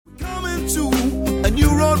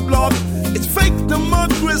roadblock. It's fake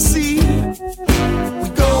democracy.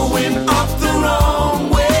 We're going off the wrong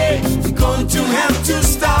way. We're going to have to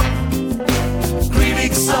stop.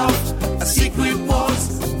 Critics of a secret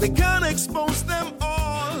wars. They can't expose them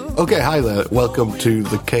all. Okay, hi there. Welcome to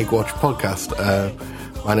the Cake Watch podcast.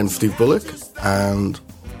 My name's Steve Bullock, and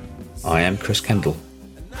I am Chris Kendall.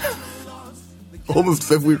 Almost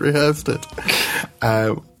as if we rehearsed it.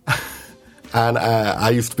 And I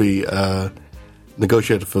used to be a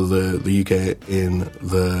negotiator for the UK in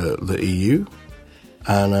the EU.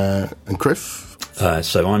 And Chris?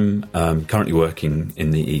 So I'm currently working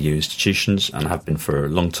in the EU institutions and have been for a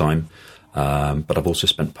long time. But I've also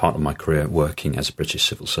spent part of my career working as a British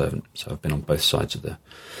civil servant. So I've been on both sides of the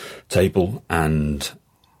table, and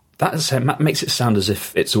that makes it sound as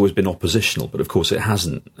if it's always been oppositional, but of course it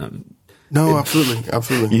hasn't. No, absolutely.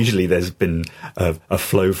 Usually there's been a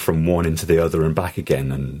flow from one into the other and back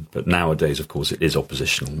again, but nowadays, of course, it is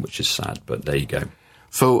oppositional, which is sad, but there you go.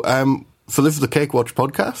 So this is the Cake Watch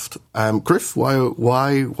podcast. Chris,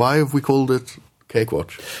 why have we called it Cake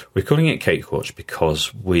Watch? We're calling it Cake Watch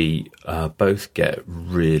because we both get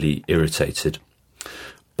really irritated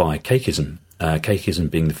by cakeism. Cakeism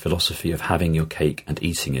being the philosophy of having your cake and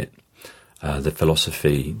eating it. The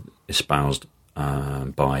philosophy espoused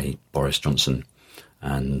by Boris Johnson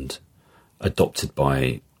and adopted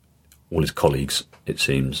by all his colleagues, it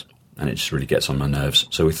seems, and it just really gets on my nerves.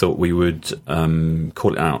 So we thought we would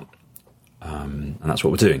call it out, and that's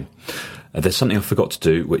what we're doing. There's something I forgot to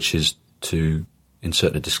do, which is to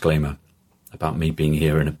insert a disclaimer about me being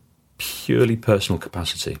here in a purely personal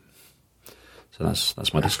capacity. So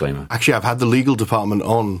that's my disclaimer. Actually, I've had the legal department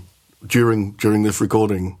on during this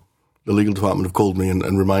recording. The legal department have called me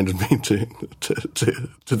and reminded me to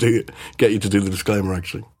get you to do the disclaimer,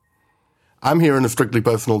 actually. I'm here in a strictly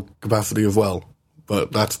personal capacity as well,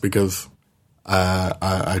 but that's because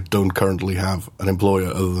I don't currently have an employer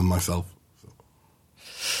other than myself.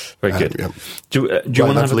 Very good. Yeah. Do you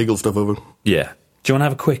want to have legal stuff over? Yeah. Do you want to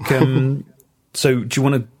have a quick... so do you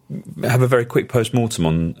want to have a very quick post-mortem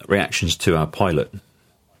on reactions to our pilot?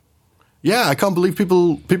 Yeah, I can't believe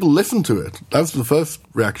people listened to it. That was the first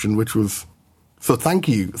reaction, which was, so thank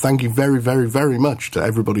you very, very, very much to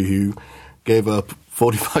everybody who gave up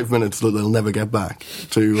 45 minutes that they'll never get back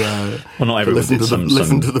to, well, not everyone listen, did,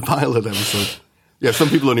 listen to the pilot episode. Yeah, some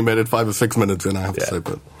people only made it 5 or 6 minutes in, I have to say.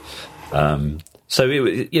 But so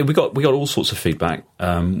we got all sorts of feedback.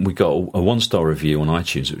 We got a 1-star review on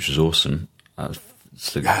iTunes, which was awesome.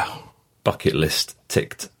 Bucket list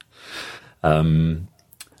ticked.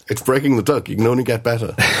 It's breaking the duck. You can only get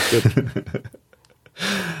better.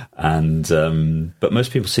 And but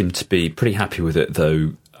most people seem to be pretty happy with it,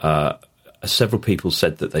 though. Several people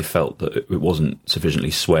said that they felt that it wasn't sufficiently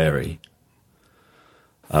sweary.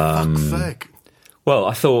 Fuck's sake. Well,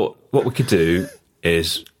 I thought what we could do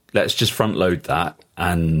is let's just front load that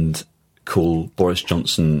and call Boris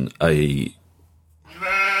Johnson a...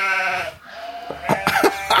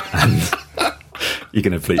 and you're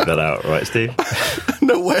going to bleep that out, right, Steve?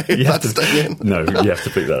 No way, that's staying in. No, you have to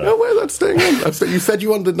bleep that out. No way, that's staying in. You said you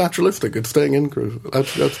wanted naturalistic. It's staying in, Chris.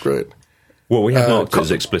 That's great. Well, we have marked it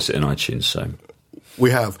as explicit in iTunes, so... We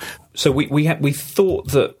have. So we thought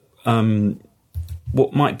that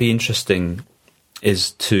what might be interesting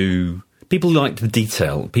is to... People like the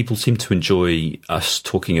detail. People seem to enjoy us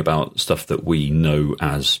talking about stuff that we know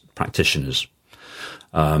as practitioners.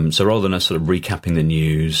 So rather than us sort of recapping the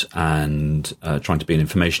news and trying to be an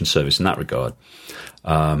information service in that regard,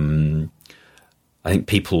 I think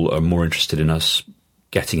people are more interested in us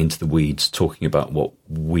getting into the weeds, talking about what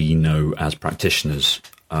we know as practitioners.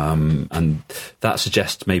 And that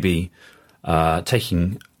suggests maybe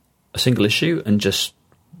taking a single issue and just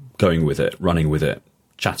going with it, running with it,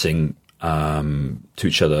 chatting to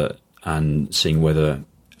each other and seeing whether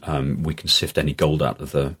we can sift any gold out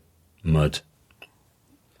of the mud.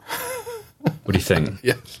 What do you think?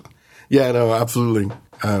 Yes. Yeah, no, absolutely.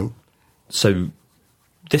 So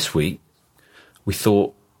this week we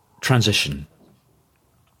thought transition.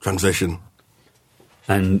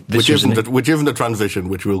 And this which isn't a transition,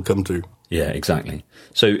 which we'll come to. Yeah, exactly.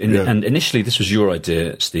 So and initially this was your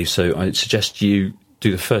idea, Steve, so I suggest you do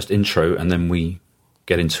the first intro and then we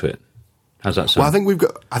get into it. How's that sound? Well,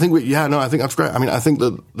 I think that's great. I mean, I think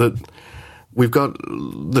that we've got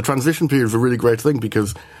the transition period is a really great thing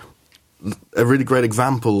because a really great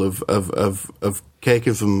example of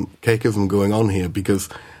cakeism going on here because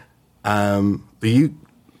the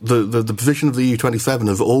position of the EU27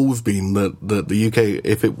 has always been that the UK,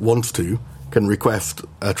 if it wants to, can request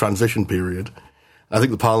a transition period. I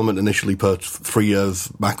think the Parliament initially put 3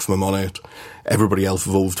 years maximum on it. Everybody else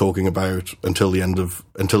was always talking about until the end of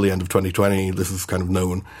 2020. This is kind of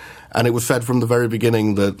known, and it was said from the very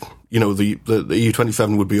beginning that the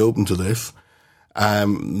EU27 would be open to this.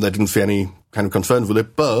 They didn't see any kind of concerns with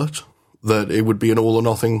it, but that it would be an all or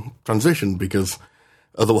nothing transition, because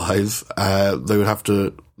otherwise they would have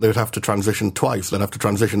to transition twice. They'd have to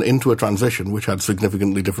transition into a transition which had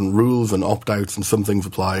significantly different rules and opt-outs, and some things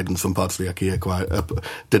applied and some parts of the acquis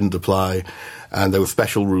didn't apply, and there were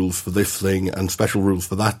special rules for this thing and special rules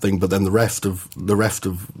for that thing, but then the rest of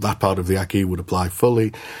that part of the acquis would apply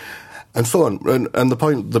fully, and so on. And the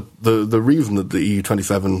point, the reason that the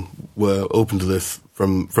EU27 were open to this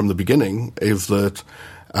from the beginning is that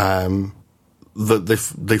that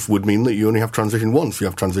this would mean that you only have transition once. You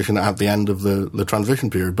have transition at the end of the transition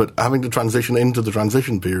period. But having to transition into the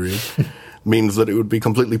transition period means that it would be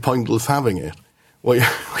completely pointless having it. Well,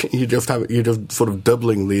 you're just sort of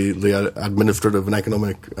doubling the administrative and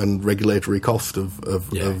economic and regulatory cost of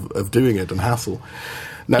doing it, and hassle.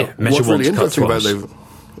 Now, what's really interesting about this?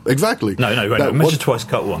 Exactly. No. Measure twice,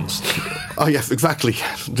 cut once. Oh yes, exactly.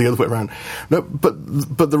 The other way around. No, but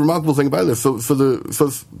the remarkable thing about this, so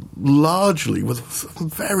it's largely, with some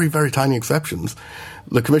very, very tiny exceptions,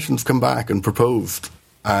 the Commission's come back and proposed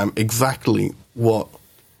exactly what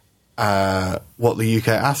the UK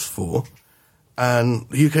asked for, and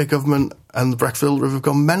the UK government and the Brexit River have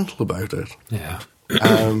gone mental about it. Yeah.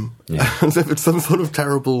 As if it's some sort of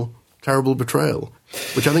terrible betrayal,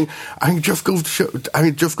 which I think just goes to show.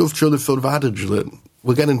 It just goes to show this sort of adage that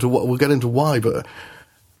we'll get into why, but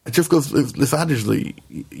it just goes this adage that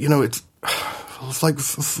it's like a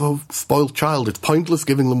spoiled child. It's pointless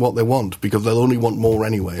giving them what they want because they'll only want more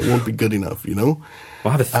anyway. It won't be good enough, Well,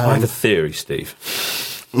 I have a theory, Steve,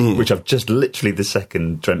 which I've just literally this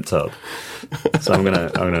second dreamt up. So I'm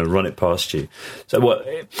gonna run it past you. So what?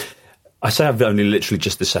 I say I've only literally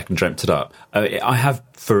just this second dreamt it up. I have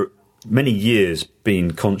for many years been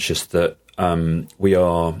conscious that we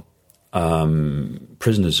are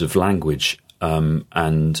prisoners of language,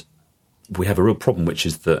 and we have a real problem, which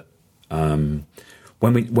is that when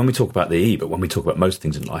we talk about the EU, but when we talk about most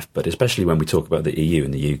things in life, but especially when we talk about the EU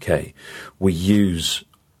and the UK, we use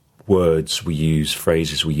words, we use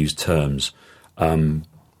phrases, we use terms,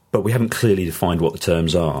 but we haven't clearly defined what the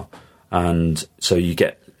terms are, and so you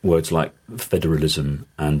get words like federalism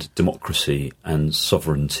and democracy and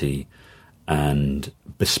sovereignty and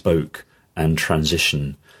bespoke and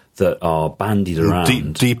transition that are bandied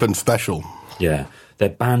around. Deep and special. Yeah, they're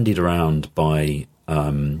bandied around by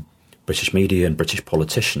British media and British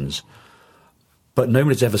politicians, but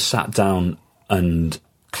nobody's ever sat down and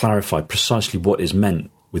clarified precisely what is meant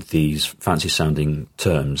with these fancy-sounding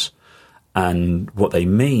terms and what they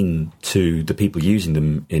mean to the people using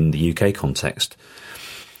them in the UK context.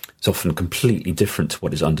 It's often completely different to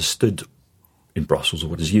what is understood in Brussels or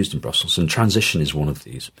what is used in Brussels, and transition is one of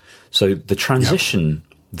these. So the transition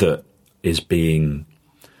that is being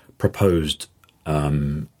proposed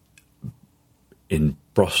in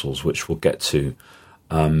Brussels, which we'll get to,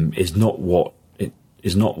 is not what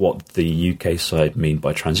the UK side mean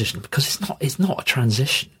by transition, because it's not a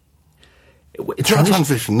transition. It's not a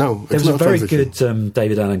transition. No, there was a very good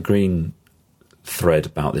David Allen Green thread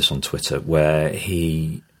about this on Twitter where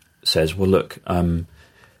he says, well, look,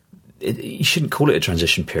 you shouldn't call it a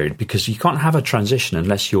transition period because you can't have a transition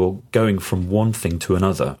unless you're going from one thing to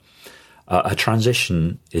another. A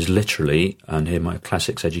transition is literally, and here my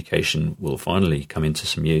classics education will finally come into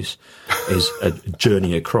some use, is a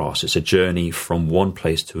journey across. It's a journey from one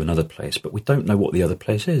place to another place, but we don't know what the other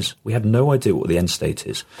place is. We have no idea what the end state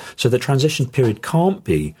is. So the transition period can't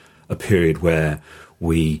be a period where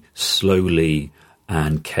we slowly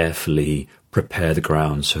and carefully prepare the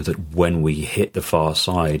ground so that when we hit the far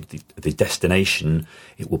side, the destination,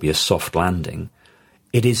 it will be a soft landing.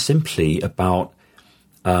 It is simply about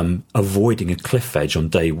avoiding a cliff edge on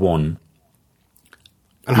day one.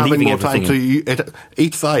 And having more time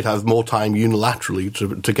each side has more time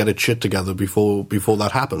unilaterally to get its shit together before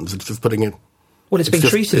that happens. It's just putting it... Well, it's been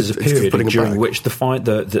treated as a period during which the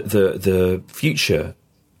future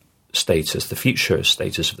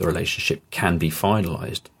status of the relationship can be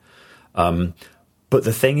finalised. But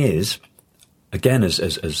the thing is, again, as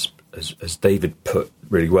David put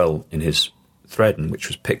really well in his thread, and which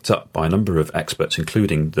was picked up by a number of experts,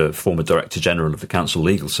 including the former Director General of the Council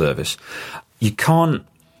Legal Service, you can't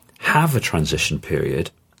have a transition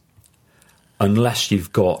period unless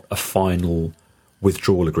you've got a final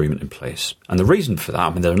withdrawal agreement in place. And the reason for that, I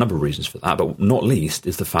mean, there are a number of reasons for that, but not least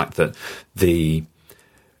is the fact that the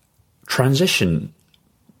transition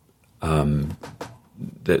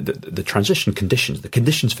the transition conditions, the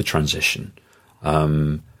conditions for transition,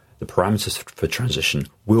 the parameters for transition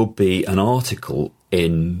will be an article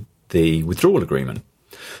in the withdrawal agreement.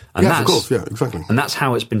 And yes, of course, yeah, exactly. And that's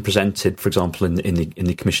how it's been presented, for example, in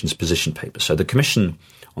the Commission's position paper. So the Commission,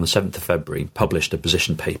 on the 7th of February, published a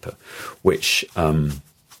position paper, which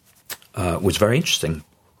was very interesting.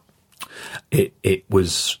 It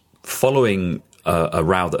was following a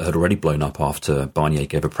row that had already blown up after Barnier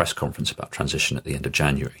gave a press conference about transition at the end of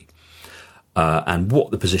January. And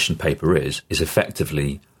what the position paper is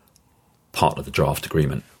effectively part of the draft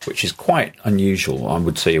agreement, which is quite unusual, I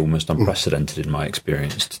would say almost unprecedented in my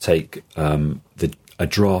experience, to take a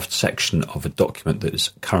draft section of a document that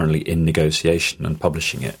is currently in negotiation and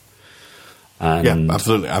publishing it. And, yeah,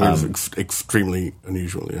 absolutely. I mean, it's extremely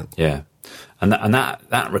unusual, yeah. Yeah. And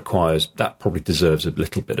that requires, that probably deserves a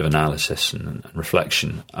little bit of analysis and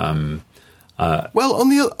reflection. Well, on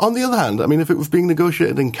the other hand, I mean, if it was being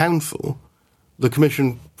negotiated in council, the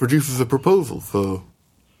Commission produces a proposal for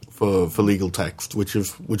legal text, which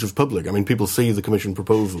is public. I mean, people see the Commission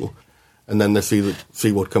proposal, and then they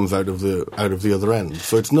see what comes out of the other end.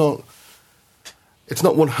 So it's not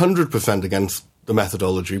 100% against the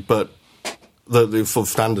methodology, but the sort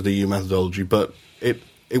of standard EU methodology, but it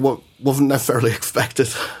wasn't necessarily expected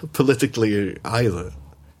politically either.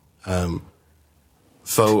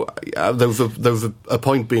 So there was a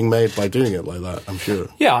point being made by doing it like that, I'm sure.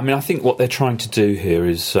 Yeah, I mean, I think what they're trying to do here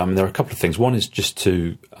is there are a couple of things. One is just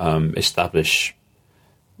to establish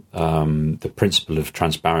the principle of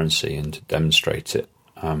transparency and to demonstrate it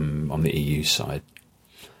on the EU side.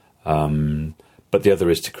 But the other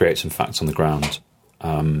is to create some facts on the ground.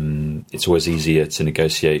 It's always easier to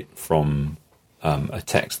negotiate from a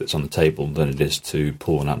text that's on the table than it is to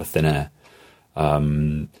pull one out of thin air.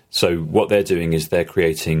 So what they're doing is they're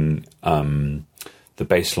creating the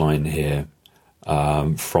baseline here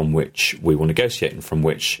from which we will negotiate and from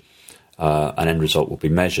which an end result will be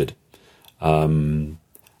measured. And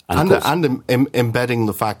embedding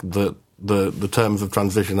the fact that the terms of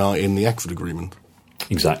transition are in the exit agreement.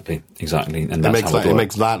 Exactly, and it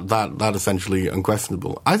makes that essentially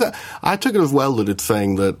unquestionable. I took it as well that it's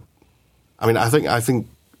saying that. I mean, I think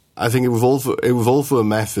it was also a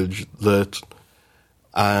message that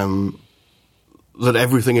that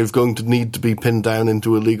everything is going to need to be pinned down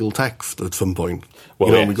into a legal text at some point.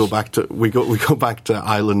 Well, yes. we go back to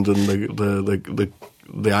Ireland and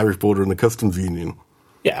the Irish border and the customs union.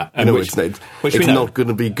 Yeah, and it's not going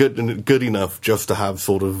to be good enough just to have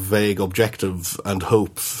sort of vague objectives and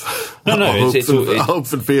hopes.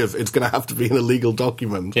 Hopes and fears. It's going to have to be in a legal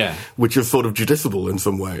document, which is sort of judiciable in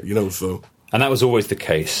some way, So, and that was always the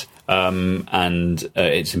case, and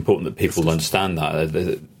it's important that people understand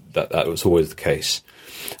that was always the case.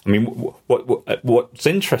 I mean, what's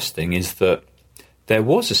interesting is that there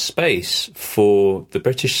was a space for the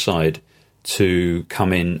British side to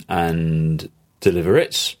come in and deliver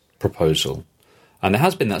its proposal. And there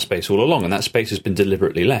has been that space all along, and that space has been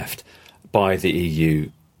deliberately left by the EU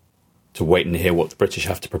to wait and hear what the British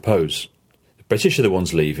have to propose. The British are the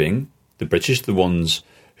ones leaving. The British are the ones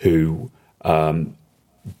who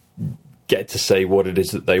get to say what it is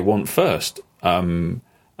that they want first. And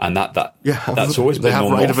that's always been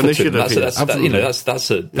non-operative.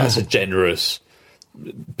 That's a generous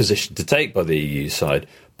position to take by the EU side.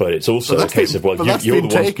 But it's also a case of, you're the ones, you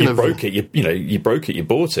broke it, you broke it, you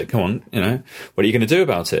bought it, come on, what are you going to do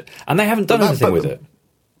about it? And they haven't done anything with it.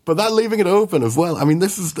 But that leaving it open as well, I mean,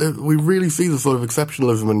 this is, we really see the sort of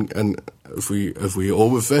exceptionalism and as we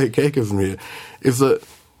always say, cakeism here, is that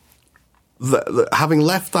having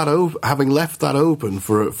left that open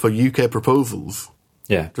for UK proposals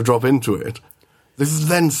to drop into it, this is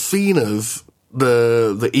then seen as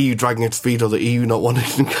the EU dragging its feet or the EU not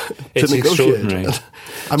wanting to negotiate. Extraordinary.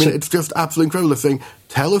 I mean, it's just absolutely incredible. They're saying,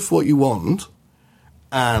 tell us what you want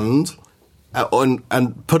and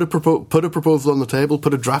put a proposal on the table,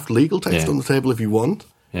 put a draft legal text on the table if you want.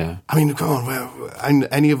 Yeah. I mean, come on,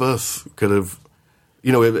 any of us could have,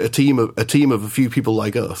 a team of a few people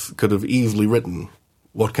like us could have easily written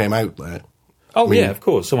what came out there. Oh, yeah, of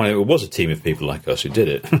course. It was a team of people like us who did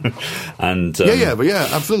it. And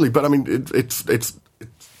absolutely. But I mean, it's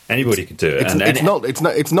anybody could do it.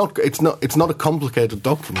 It's not a complicated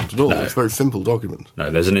document at all. No. It's a very simple document. No,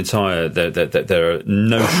 there's an entire. There are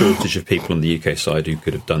no shortage of people on the UK side who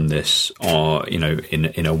could have done this,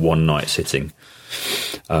 in a one night sitting.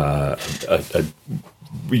 The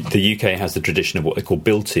UK has the tradition of what they call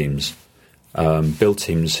build teams. Bill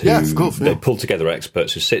teams who they pull together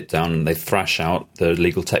experts who sit down and they thrash out the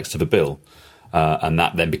legal text of a bill, and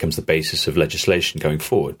that then becomes the basis of legislation going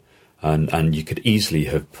forward. And you could easily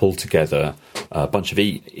have pulled together a bunch of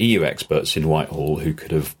EU experts in Whitehall who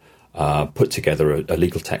could have put together a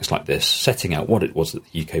legal text like this, setting out what it was that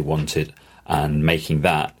the UK wanted and making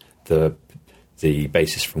that the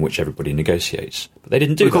basis from which everybody negotiates. But they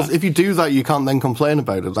didn't do that. Because if you do that, you can't then complain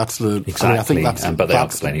about it. That's the exactly. I think that's, but they are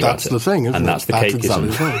complaining that's about the thing, isn't and it? that's the that's cakeism.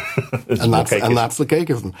 Exactly and that's the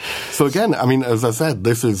cakeism. So again, I mean, as I said,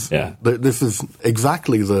 this is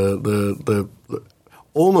exactly the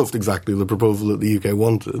almost exactly the proposal that the UK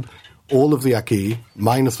wanted. All of the acquis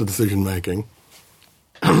minus the decision making.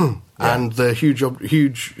 And the huge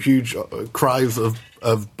cries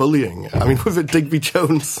of bullying. I mean, was it Digby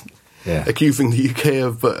Jones accusing the UK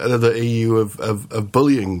of the EU of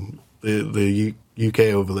bullying the UK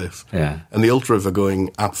over this? Yeah, and the ultras are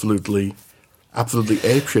going absolutely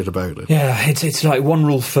apeshit about it. Yeah, it's like one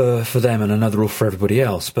rule for them and another rule for everybody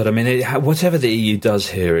else. But I mean, whatever the EU does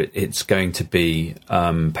here, it's going to be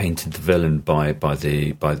painted the villain by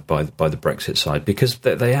the Brexit side, because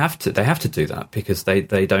they have to do that, because they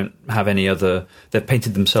don't have any other. They've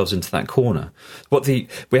painted themselves into that corner. We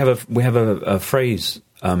have a phrase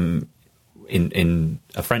in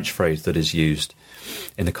a French phrase that is used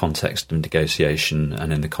in the context of negotiation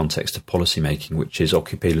and in the context of policy making, which is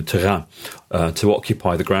occuper le terrain, to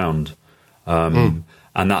occupy the ground. And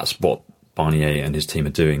that's what Barnier and his team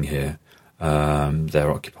are doing here.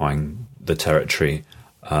 They're occupying the territory.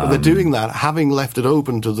 They're doing that, having left it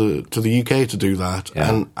open to the UK to do that,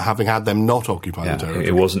 and having had them not occupy the territory.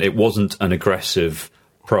 It wasn't an aggressive,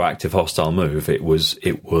 proactive, hostile move. It was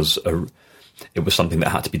something that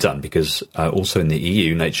had to be done, because also in the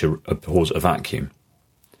EU, nature abhors a vacuum.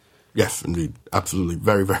 Yes, indeed. Absolutely.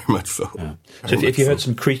 Very, very much so. Yeah. So if you heard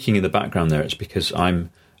some creaking in the background there, it's because my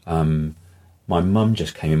mum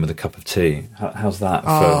just came in with a cup of tea. How's that for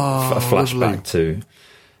a flashback lovely. to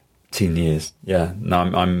teen years? Yeah.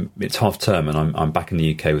 No, it's half term and I'm back in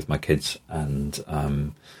the UK with my kids, and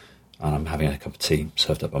I'm having a cup of tea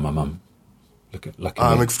served up by my mum. Lucky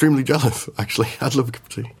I'm me. extremely jealous, actually. I'd love a cup of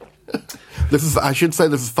tea. I should say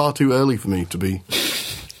this is far too early for me to be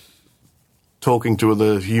talking to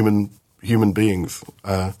other human beings.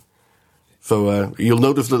 So you'll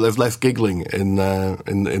notice that there's less giggling in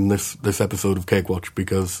this episode of Cake Watch,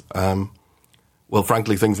 because, well,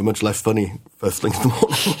 frankly, things are much less funny first thing in the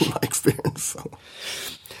morning in my experience. So.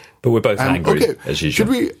 But we're both angry, as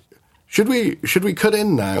usual. Should we cut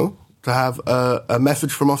in now to have a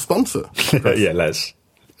message from our sponsor? Yeah, let's.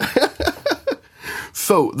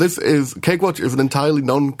 So Cake Watch is an entirely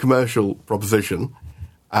non-commercial proposition.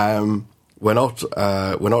 We're not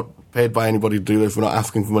paid by anybody to do this. We're not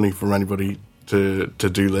asking for money from anybody to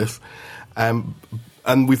do this. And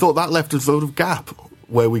we thought that left a sort of gap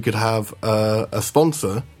where we could have a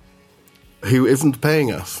sponsor who isn't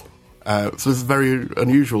paying us. So this is very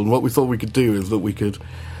unusual. And what we thought we could do is that we could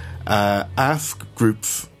ask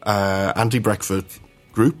groups, anti-Brexit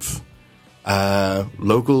groups,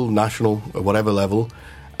 local, national, whatever level,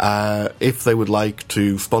 if they would like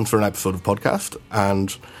to sponsor an episode of podcast.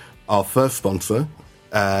 And our first sponsor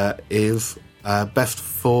is Best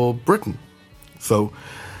for Britain. So,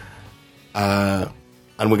 and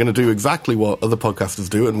we're going to do exactly what other podcasters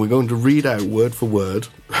do, and we're going to read out word for word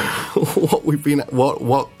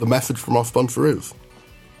what the message from our sponsor is.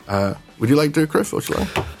 Would you like to do it, Chris, or shall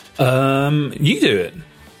I? You do it.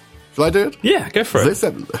 Shall I do it? Yeah, go for it.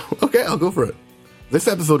 Okay, I'll go for it. This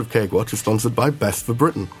episode of Cake Watch is sponsored by Best for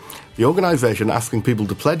Britain, the organisation asking people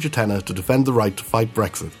to pledge a tenner to defend the right to fight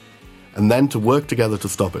Brexit, and then to work together to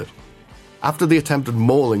stop it. After the attempted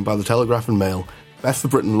mauling by the Telegraph and Mail, Best for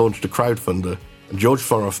Britain launched a crowdfunder, and George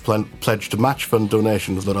Soros pledged to match fund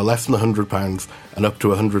donations that are less than £100 and up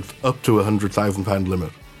to a £100,000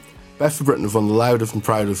 limit. Best for Britain is one of the loudest and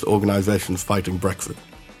proudest organisations fighting Brexit.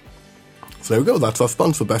 So there we go, that's our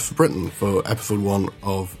sponsor, Best for Britain, for episode 1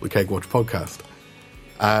 of the Cake Watch podcast.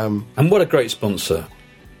 And what a great sponsor.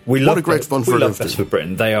 We love Best for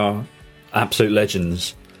Britain. They are absolute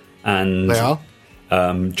legends. And they are.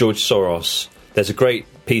 George Soros, there's a great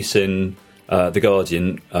piece in The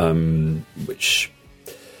Guardian, which,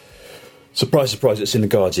 surprise, surprise, it's in The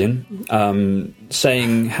Guardian,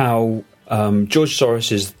 saying how George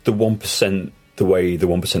Soros is the 1% the way the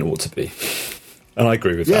 1% ought to be. And I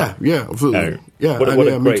agree with that. Yeah, absolutely.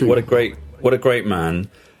 What a great man.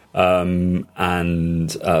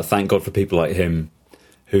 And thank God for people like him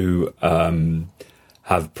who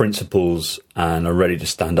have principles and are ready to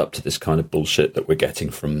stand up to this kind of bullshit that we're getting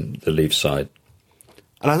from the Leave side.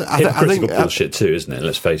 And I think bullshit too, isn't it?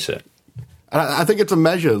 Let's face it. And I think it's a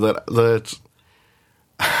measure that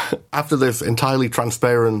after this entirely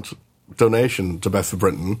transparent donation to Best for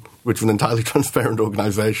Britain, which is an entirely transparent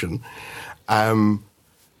organisation, after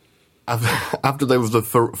there was the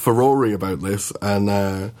furore about this, and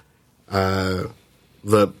I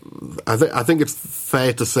think it's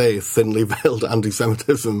fair to say thinly veiled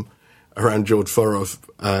anti-Semitism around George Soros,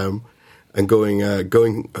 and going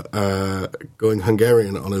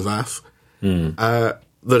Hungarian on his ass.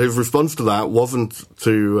 That his response to that wasn't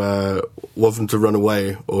to run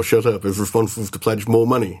away or shut up. His response was to pledge more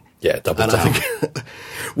money. Yeah, double down. I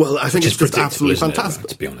think it's just absolutely fantastic.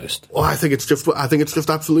 To be honest, well, I think it's just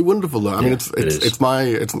absolutely wonderful. Though. I mean,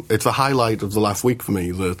 it's a highlight of the last week for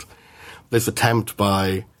me that this attempt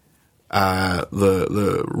by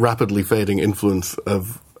the rapidly fading influence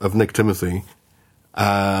of Nick Timothy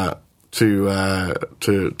to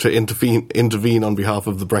intervene on behalf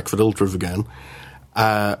of the Brexit ultras again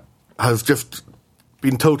has just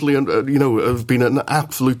been totally, has been an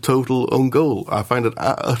absolute total own goal. I find it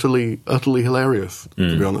utterly hilarious,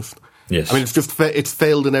 to be honest. Yes. I mean, it's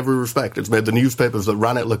failed in every respect. It's made the newspapers that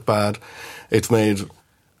ran it look bad. It's made,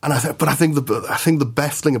 I think the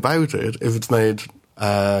best thing about it is it's made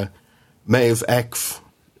May's ex,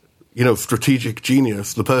 strategic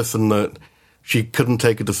genius, the person that she couldn't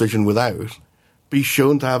take a decision without, be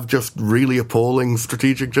shown to have just really appalling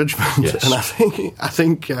strategic judgment. Yes. And I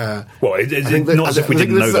think not as if we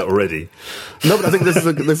didn't know that already. No, but I think this is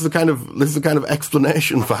the kind of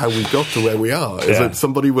explanation for how we got to where we are. Is that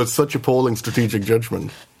somebody with such appalling strategic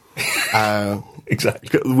judgment,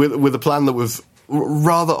 exactly, with a plan that was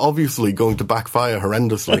rather obviously going to backfire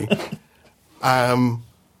horrendously.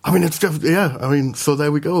 I mean, it's just, so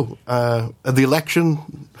there we go. The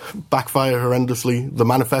election backfired horrendously.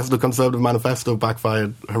 The Conservative manifesto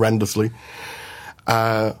backfired horrendously.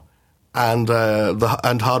 And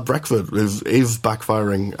hard Brexit is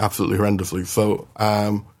backfiring absolutely horrendously. So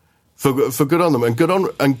good on them. And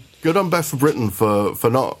good on Best for Britain for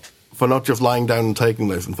not just lying down and taking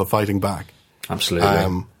this and for fighting back.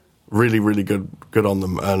 Absolutely. Really, really good on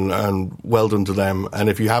them, and well done to them. And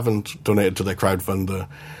if you haven't donated to their crowdfunder,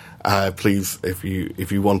 please, if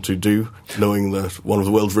you want to do, knowing that one of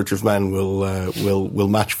the world's richest men will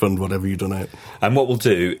match fund whatever you donate. And what we'll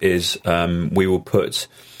do is we will put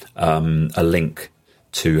a link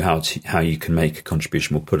to how you can make a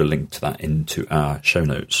contribution. We'll put a link to that into our show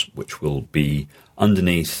notes, which will be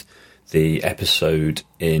underneath the episode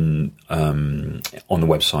on the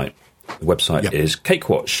website. The website is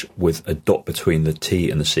Cakewatch with a dot between the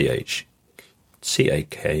T and the CH.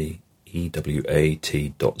 CAKEWAT.ch.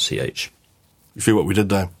 You see what we did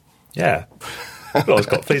there? Yeah. Well, I was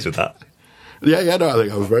quite pleased with that. No, I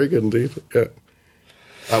think I was very good indeed. Yeah.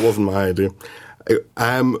 That wasn't my idea.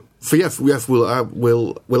 So yes,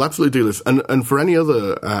 we'll absolutely do this. And for any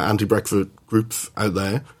other anti-Brexit groups out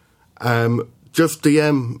there, just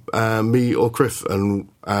DM me or Chris, and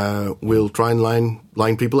we'll try and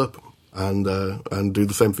line people up and do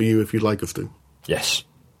the same for you if you'd like us to. Yes,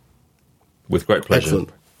 with great pleasure. Excellent.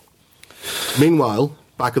 Meanwhile,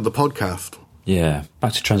 back at the podcast. Yeah,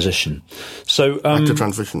 back to transition. So back to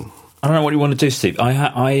transition. I don't know what you want to do, Steve. I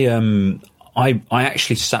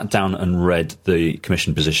actually sat down and read the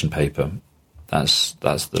Commission position paper. That's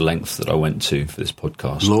the length that I went to for this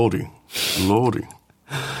podcast. Lordy.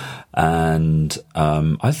 And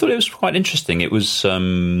I thought it was quite interesting. It was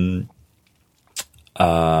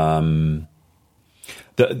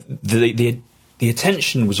the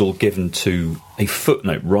attention was all given to a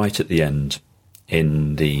footnote right at the end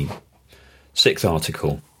in the 6th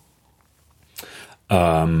article,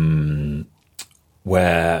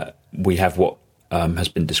 where we have what has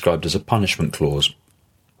been described as a punishment clause.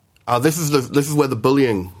 This is where the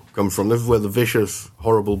bullying comes from. This is where the vicious,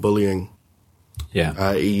 horrible bullying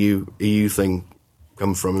EU thing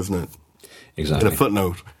comes from, isn't it? Exactly. In a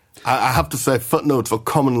footnote. I have to say, footnotes are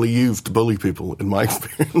commonly used to bully people, in my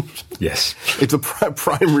experience. Yes. It's a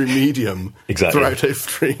primary medium throughout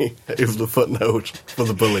history, is the footnote for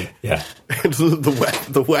the bully. Yeah. It's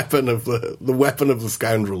the weapon of the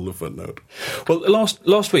scoundrel, the footnote. Well,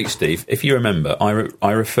 last week, Steve, if you remember,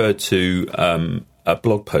 I referred to a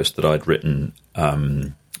blog post that I'd written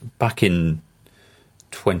back in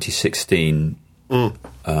 2016,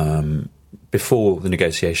 before the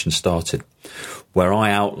negotiations started, where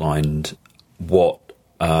I outlined what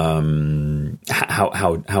how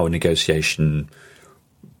a negotiation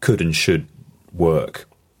could and should work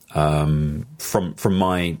from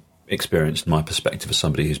my experience and my perspective as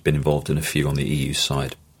somebody who's been involved in a few on the EU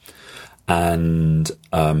side. And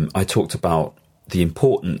I talked about the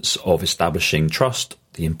importance of establishing trust,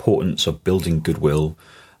 the importance of building goodwill,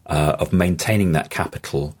 of maintaining that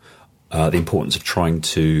capital, the importance of trying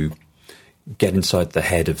to get inside the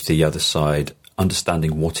head of the other side,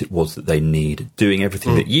 understanding what it was that they need, doing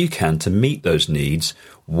everything that you can to meet those needs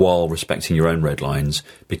while respecting your own red lines,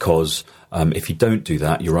 because if you don't do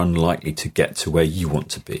that, you're unlikely to get to where you want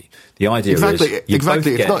to be. The idea is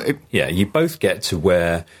you both get to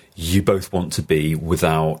where you both want to be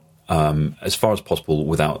without, as far as possible,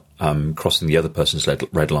 without crossing the other person's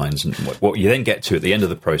red lines. And what you then get to at the end of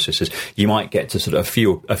the process is you might get to sort of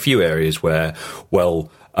a few areas where,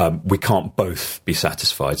 we can't both be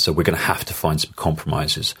satisfied, so we're going to have to find some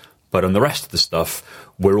compromises. But on the rest of the stuff,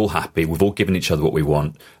 we're all happy. We've all given each other what we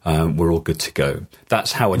want. We're all good to go.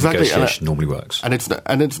 That's how a negotiation normally works. And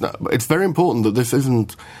it's very important that this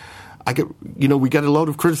isn't. We get a lot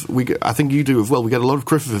of criticism. I think you do as well. We get a lot of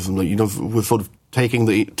criticism that we're sort of taking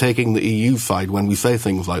the EU side when we say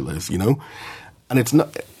things like this. And it's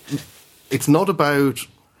not about.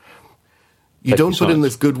 You don't put in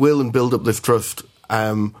this goodwill and build up this trust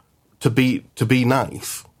to be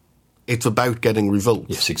nice. It's about getting results.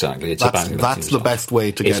 Yes, exactly. That's the best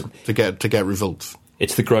way to get results.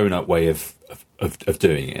 It's the grown-up way of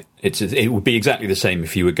doing it. It would be exactly the same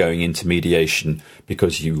if you were going into mediation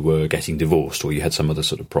because you were getting divorced or you had some other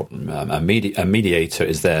sort of problem. A mediator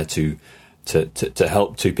is there to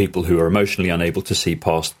help two people who are emotionally unable to see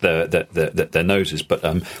past their noses. But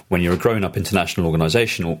when you're a grown-up international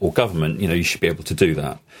organisation or government, you should be able to do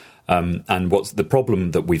that. And what's the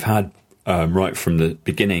problem that we've had right from the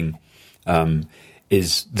beginning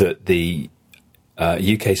is that the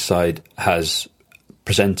UK side has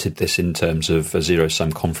presented this in terms of a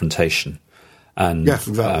zero-sum confrontation. And yes,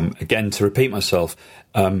 exactly. Again, to repeat myself,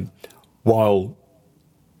 while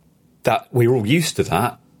that we're all used to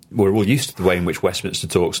that, we're all used to the way in which Westminster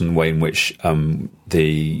talks and the way in which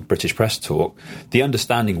the British press talk, the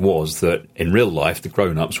understanding was that in real life the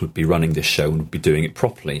grown-ups would be running this show and would be doing it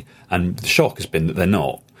properly. And the shock has been that they're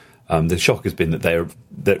not. The shock has been that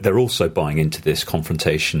they're also buying into this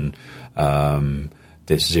confrontation,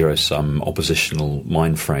 this zero-sum oppositional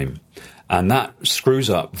mind frame. And that screws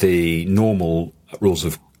up the normal rules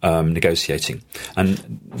of negotiating.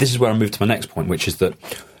 And this is where I move to my next point, which is that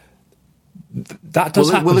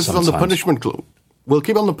does happen this sometimes. Is on the punishment clause. We'll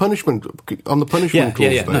keep on the punishment clause.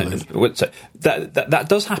 Yeah. No. So that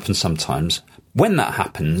does happen sometimes. When that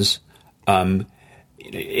happens, in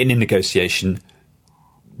a negotiation,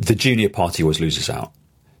 the junior party always loses out.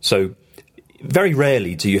 So very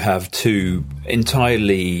rarely do you have two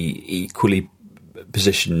entirely equally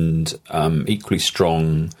positioned, equally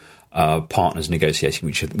strong partners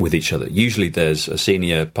negotiating with each other. Usually there's a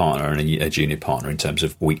senior partner and a junior partner in terms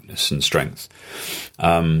of weakness and strength.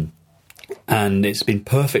 And it's been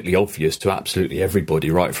perfectly obvious to absolutely everybody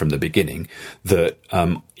right from the beginning that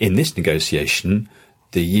in this negotiation,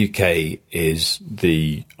 the UK is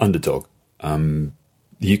the underdog. The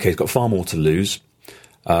UK's got far more to lose.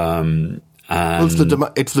 And it's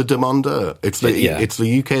the demander. It's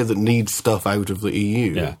the UK that needs stuff out of the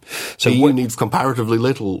EU. Yeah. So the EU needs comparatively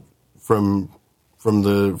little from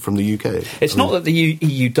the UK. It's not that the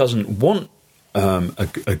EU doesn't want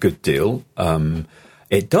a good deal.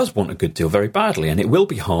 It does want a good deal very badly, and it will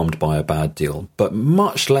be harmed by a bad deal, but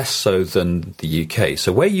much less so than the UK.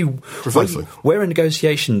 So where a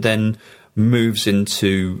negotiation then moves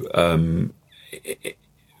into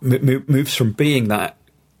moves from being that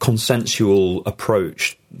consensual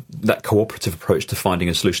approach, that cooperative approach to finding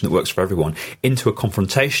a solution that works for everyone, into a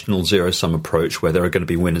confrontational zero-sum approach where there are going to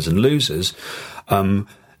be winners and losers,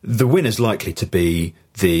 the winner's likely to be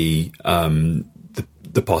the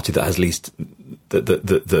party that has least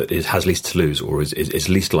has least to lose, or is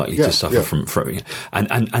least likely to suffer from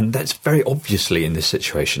and that's very obviously in this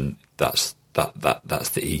situation that's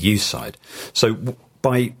the EU side. So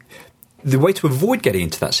the way to avoid getting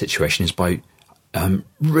into that situation is by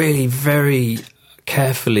really very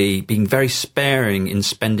carefully being very sparing in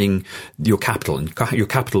spending your capital, and your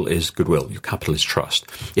capital is goodwill, your capital is trust.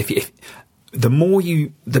 If the more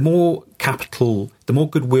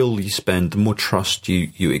goodwill you spend, the more trust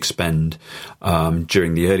you expend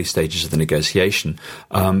during the early stages of the negotiation,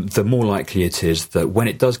 the more likely it is that when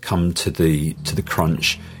it does come to the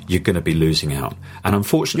crunch, you're going to be losing out. And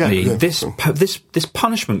unfortunately, this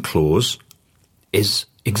punishment clause is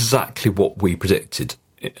exactly what we predicted.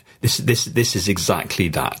 This is exactly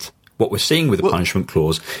that. What we're seeing with the punishment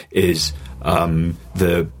clause is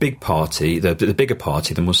the big party, the bigger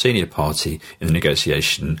party, the more senior party in the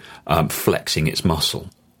negotiation, flexing its muscle,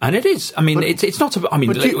 and it is. I mean, it's not. Go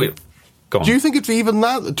on. Do you think it's even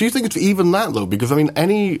that? Do you think it's even that though? Because I mean,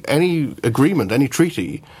 any agreement, any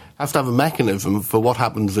treaty has to have a mechanism for what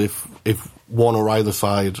happens if one or either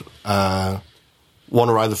side one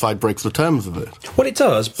or either side breaks the terms of it. Well, it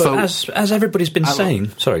does, but So- as everybody's been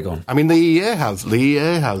saying, sorry, go on. I mean, the EA has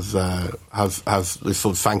this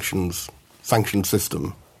sort of sanction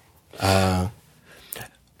system.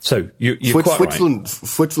 So you're quite right.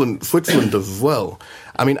 Switzerland does as well.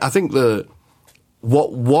 I mean, I think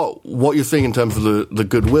what you're seeing in terms of the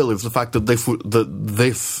goodwill is the fact that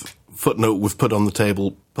this footnote was put on the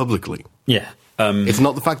table publicly. Yeah. It's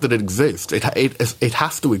not the fact that it exists. It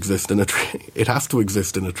has to exist in a it has to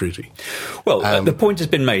exist in a treaty. Well, the point has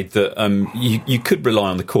been made that you could rely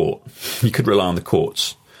on the court. You could rely on the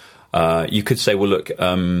courts. You could say, well, look,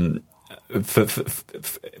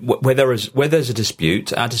 where there's a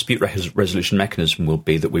dispute, our dispute resolution mechanism will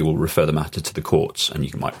be that we will refer the matter to the courts,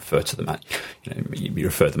 and you might refer to you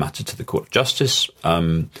refer the matter to the Court of Justice.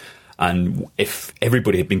 And if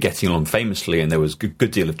everybody had been getting along famously and there was a good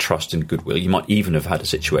deal of trust and goodwill, you might even have had a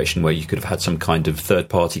situation where you could have had some kind of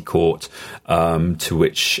third-party court to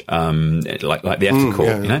which, like the EFTA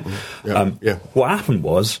court, What happened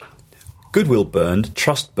was goodwill burned,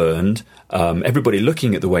 trust burned, everybody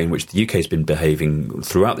looking at the way in which the UK has been behaving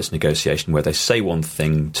throughout this negotiation, where they say one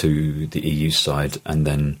thing to the EU side and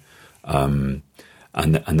then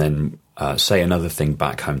say another thing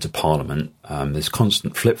back home to Parliament. There's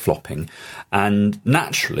constant flip-flopping. And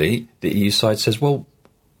naturally, the EU side says, well,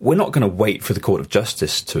 we're not going to wait for the Court of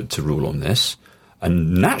Justice to rule on this.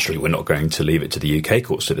 And naturally, we're not going to leave it to the UK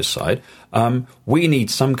courts to decide. We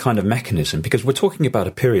need some kind of mechanism, because we're talking about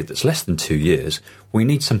a period that's less than 2 years. We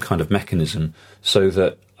need some kind of mechanism so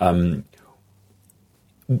that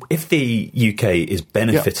if the UK is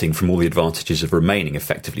benefiting from all the advantages of remaining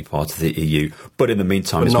effectively part of the EU, but in the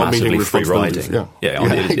meantime is massively free riding, in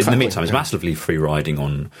the meantime is massively free riding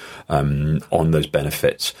on those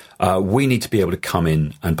benefits, we need to be able to come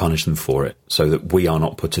in and punish them for it, so that we are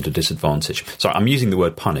not put at a disadvantage. Sorry, I'm using the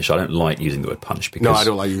word punish. I don't like using the word punish because I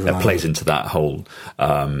don't like using it plays into that whole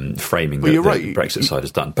framing that the Brexit side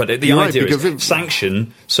has done. But the idea is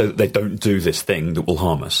sanction so that they don't do this thing that will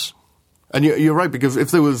harm us. And you're right, because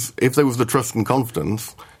if there was the trust and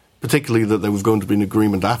confidence, particularly that there was going to be an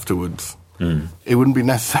agreement afterwards, it wouldn't be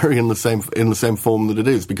necessary in the same form that it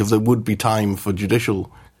is, because there would be time for judicial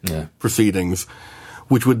proceedings,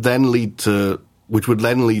 which would then lead to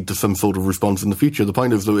some sort of response in the future. The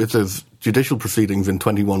point is that if there's judicial proceedings in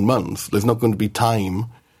 21 months, there's not going to be time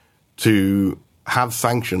to have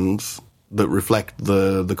sanctions that reflect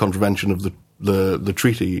the contravention of the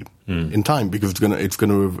treaty in time, because it's going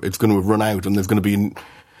to have run out, and there's going to be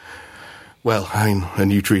a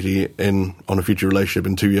new treaty on a future relationship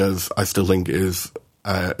in 2 years. I still think is,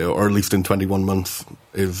 or at least in 21 months,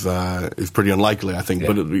 is pretty unlikely. I think,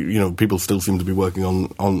 but people still seem to be working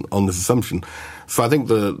on this assumption. So I think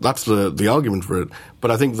that's the argument for it.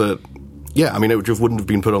 But I think that it just wouldn't have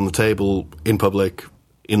been put on the table in public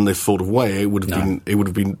in this sort of way. There would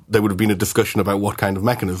have been a discussion about what kind of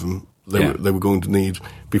mechanism they were going to need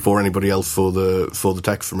before anybody else saw the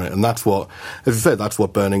text from it, and that's what, as I said, that's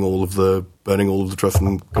what burning all of the trust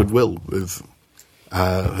and goodwill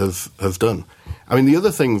has done. I mean, the other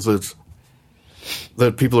things that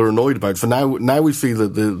people are annoyed about. So now we see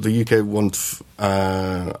that the UK wants.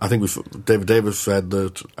 I think David Davis said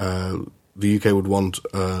that the UK would want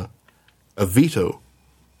a veto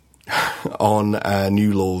on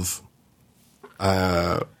new laws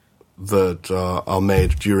that are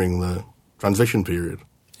made during the transition period.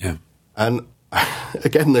 Yeah. And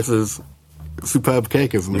again, this is superb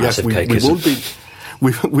cakeism. Massive cakeism.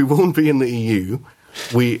 We won't be in the EU.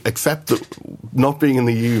 We accept that not being in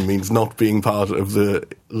the EU means not being part of the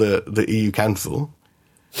EU Council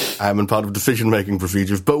and part of decision-making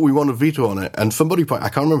procedures, but we want a veto on it. And I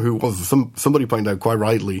can't remember who it was, somebody pointed out quite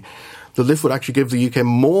rightly that this would actually give the UK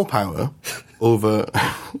more power over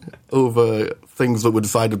things that were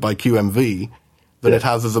decided by QMV than it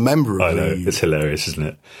has as a member of the EU. It's hilarious, isn't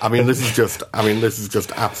it? I mean, this is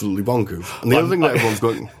just absolutely bonkers. And the other thing that everyone's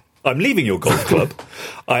going... I'm leaving your golf club.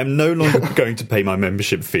 I am no longer going to pay my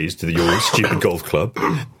membership fees to your stupid golf club.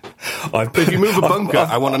 But if you move a bunker,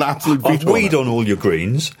 I want an absolute veto. I've weed on all your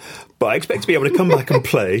greens, but I expect to be able to come back and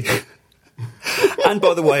play. And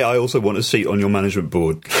by the way, I also want a seat on your management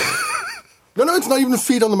board. No, it's not even a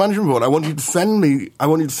seat on the management board. I want you to send me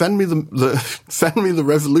the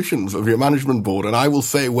resolutions of your management board, and I will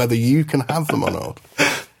say whether you can have them or not.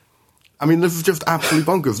 I mean, this is just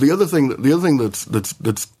absolutely bonkers. The other thing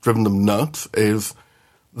that's driven them nuts is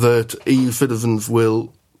that EU citizens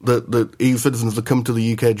that come to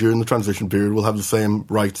the UK during the transition period will have the same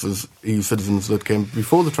rights as EU citizens that came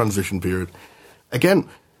before the transition period. Again,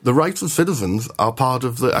 the rights of citizens are part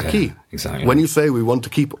of the acquis. Yeah, exactly. When you say we want to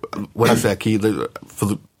keep, when I say acquis,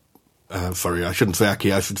 sorry, I shouldn't say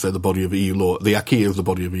acquis, I should say the body of EU law. The acquis is the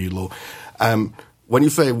body of EU law. When you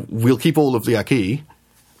say we'll keep all of the acquis,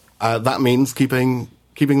 that means keeping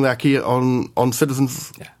the acquis on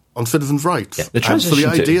citizens' rights. Yeah, the transition. So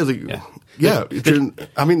the idea the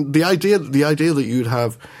idea that you'd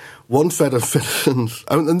have one set of citizens,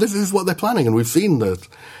 and this is what they're planning, and we've seen that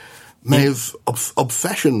May's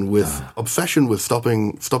obsession with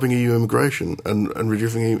stopping EU immigration and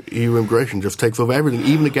reducing EU immigration just takes over everything.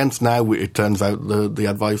 Even against now, it turns out the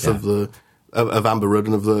advice of Amber Rudd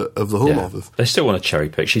and of the Home Office. They still want to cherry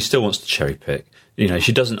pick. She still wants to cherry pick.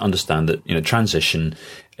 She doesn't understand that, transition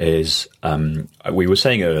is, we were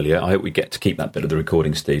saying earlier, I hope we get to keep that bit of the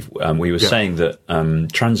recording, Steve. We were saying that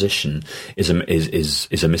transition is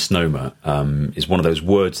a misnomer, is one of those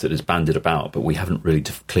words that is bandied about, but we haven't really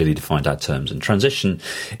clearly defined our terms. And transition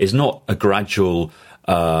is not a gradual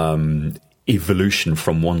evolution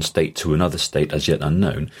from one state to another state as yet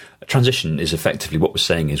unknown. A transition is effectively what we're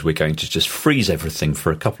saying is we're going to just freeze everything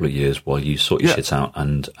for a couple of years while you sort your shit out,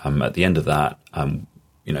 and at the end of that,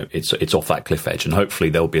 it's off that cliff edge, and hopefully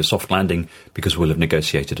there'll be a soft landing because we'll have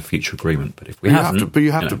negotiated a future agreement. But if we haven't,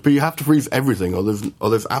 you have to freeze everything, or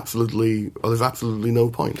there's absolutely no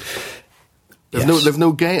point. There's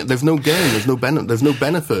no gain. There's no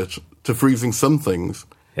benefit to freezing some things.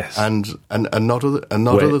 Yes. And not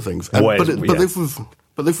other things.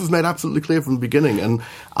 But this was made absolutely clear from the beginning, and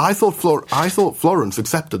I thought Florence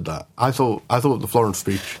accepted that. I thought the Florence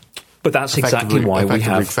speech. But that's exactly why we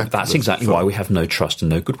have no trust and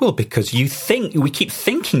no goodwill, because we keep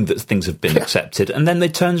thinking that things have been accepted, and then they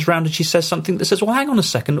turns around and she says something that says, "Well, hang on a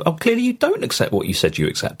second. Oh, clearly you don't accept what you said you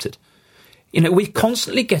accepted." We're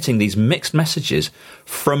constantly getting these mixed messages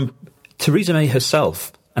from Theresa May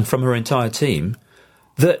herself and from her entire team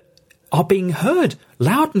that are being heard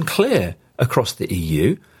loud and clear across the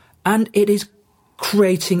EU, and it is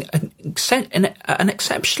creating an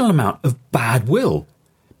exceptional amount of bad will,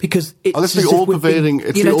 because it's the all-pervading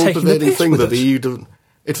thing that the EU doesn't.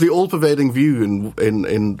 It's the all-pervading view in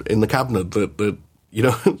the cabinet that the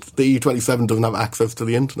EU27 doesn't have access to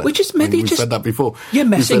the internet. Which is we've said that before. You're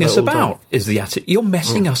messing us about. Is the attitude? You're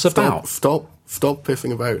messing us about. Stop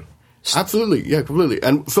pissing about. Absolutely, yeah, completely.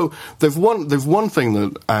 And so there's one thing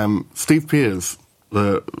that Steve Pearce,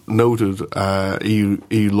 the noted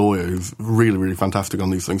EU lawyer, who's really, really fantastic on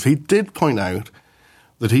these things, he did point out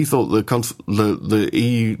that he thought the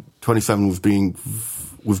EU27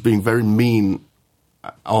 was being very mean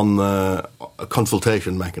on the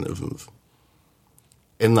consultation mechanisms.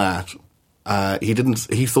 In that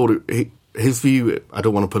his view, I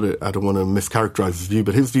don't want to mischaracterize his view,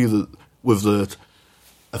 but his view was that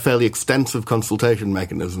a fairly extensive consultation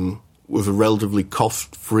mechanism was a relatively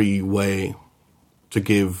cost-free way to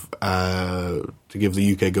give the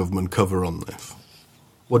UK government cover on this.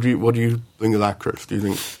 What do you think of that, Chris? Do you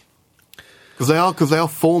think because they are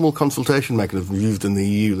formal consultation mechanisms used in the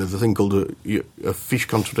EU? There's a thing called a fiche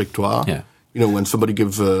contradictoire. Yeah. When somebody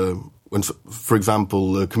gives for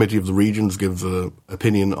example, the Committee of the Regions gives an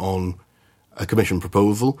opinion on a Commission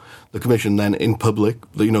proposal, the Commission then in public,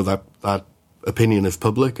 that opinion is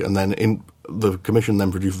public, and then the Commission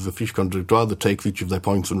then produces a fiche contradictoire that takes each of their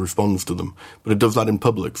points and responds to them. But it does that in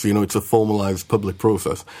public, so it's a formalised public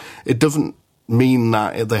process. It doesn't mean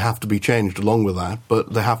that they have to be changed along with that,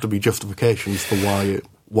 but there have to be justifications for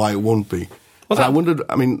why it won't be. Well, I wondered.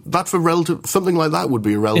 I mean, that's something like that would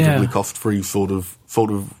be a relatively cost-free sort of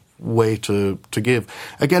way to give.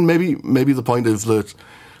 Again, maybe the point is that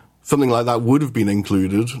something like that would have been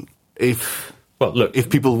included if. Well, look, if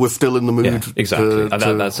people were still in the mood, exactly.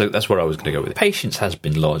 That's where I was going to go with it. Patience has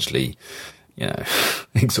been largely,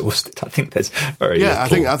 exhausted. I think there's very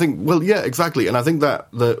little. I think. Well, yeah, exactly. And I think that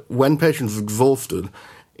when patience is exhausted,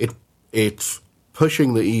 it's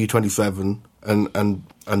pushing the EU27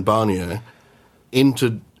 and Barnier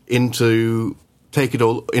into take it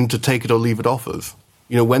or leave it offers.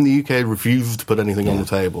 When the UK refuses to put anything on the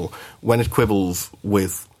table, when it quibbles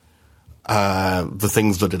with the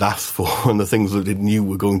things that it asked for and the things that it knew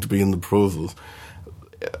were going to be in the proposals.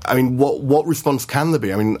 I mean, what response can there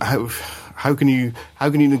be? I mean, how can you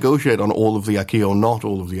negotiate on all of the acquis or not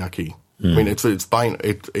all of the acquis? I mean, it's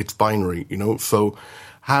binary, So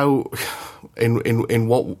how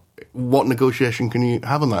in what negotiation can you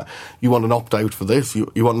have on that? You want an opt out for this? You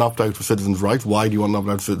want an opt out for citizens' rights? Why do you want an opt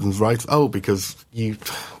out for citizens' rights? Oh, because you're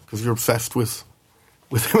obsessed with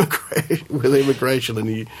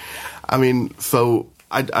immigration, and so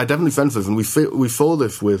I definitely sense this, and we saw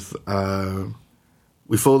this with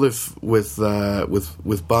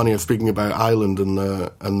Barnier speaking about Ireland and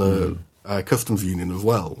the customs union as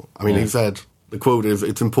well. I mean, he said The quote is,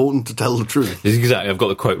 "It's important to tell the truth." Exactly. I've got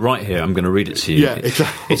the quote right here. I'm going to read it to you. Yeah,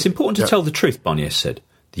 exactly. It's important to tell the truth, Barnier said.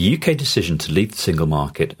 The UK decision to leave the single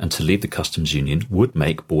market and to leave the customs union would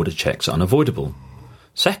make border checks unavoidable.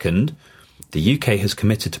 Second, the UK has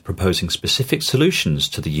committed to proposing specific solutions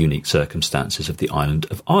to the unique circumstances of the island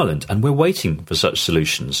of Ireland, and we're waiting for such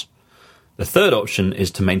solutions. The third option is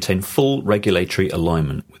to maintain full regulatory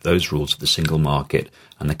alignment with those rules of the single market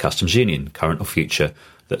and the customs union, current or future,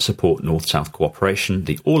 that support North-South cooperation,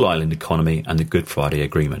 the all-island economy and the Good Friday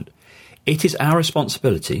Agreement. It is our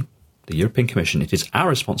responsibility, the European Commission, it is our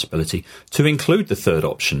responsibility to include the third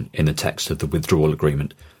option in the text of the withdrawal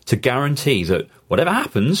agreement to guarantee that whatever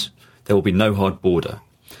happens, there will be no hard border.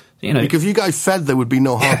 You know, because you guys said there would be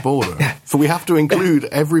no hard border. So we have to include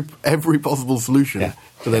every possible solution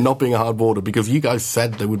to there not being a hard border, because you guys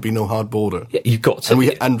said there would be no hard border. Yeah, you've got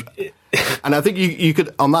to. And I think you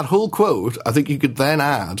could, on that whole quote, I think you could then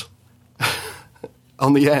add,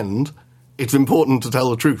 on the end, it's important to tell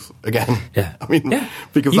the truth again. Yeah. I mean,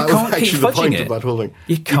 because that was actually the point of that whole thing.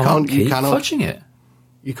 You cannot keep fudging it.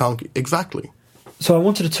 You can't, exactly. So I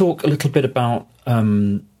wanted to talk a little bit about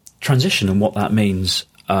transition and what that means,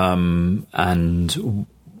 and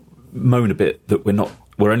moan a bit that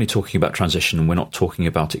we're only talking about transition and we're not talking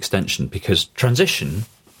about extension, because transition,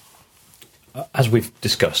 as we've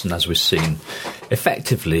discussed and as we've seen,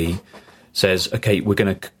 effectively says, okay, we're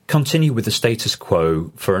going to continue with the status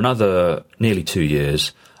quo for another nearly 2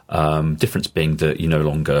 years, difference being that you no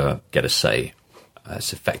longer get a say.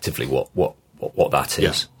 That's effectively what that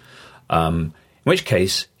is. Yeah. In which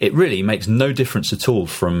case, it really makes no difference at all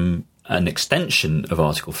from an extension of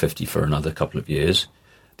Article 50 for another couple of years.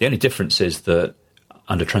 The only difference is that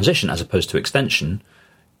under transition, as opposed to extension,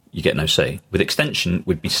 you get no say. With extension,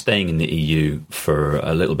 we'd be staying in the EU for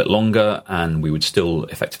a little bit longer, and we would still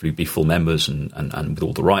effectively be full members and with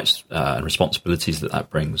all the rights and responsibilities that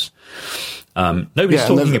brings. Nobody's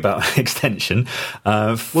talking about extension.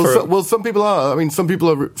 Well, some people are. I mean, some people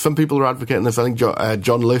are advocating this. I think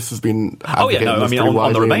John Liss has been advocating this. I mean,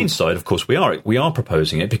 on the Remain side, of course, we are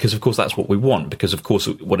proposing it because, of course, that's what we want. Because, of course,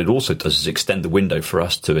 what it also does is extend the window for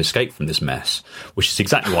us to escape from this mess, which is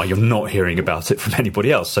exactly why you're not hearing about it from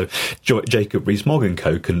anybody else. So Jacob Rees-Mogg and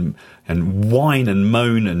co can whine and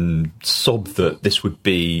moan and sob that this would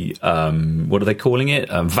be what are they calling it?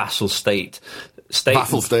 Vassal state.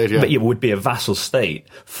 Vassal state, yeah. But it would be a vassal state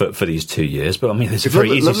for these 2 years. But I mean, there's a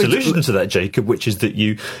very easy solution to that, Jacob, which is that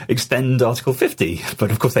you extend Article 50.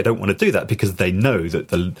 But of course, they don't want to do that because they know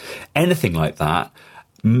that anything like that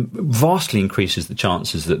vastly increases the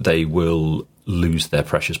chances that they will lose their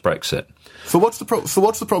precious Brexit. So what's the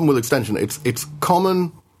problem with extension? It's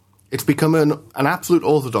common. It's become an absolute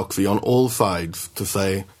orthodoxy on all sides to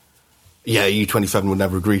say, yeah, EU27 would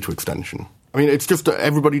never agree to extension. I mean, it's just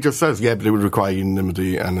everybody just says, yeah, but it would require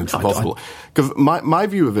unanimity and it's impossible. Because my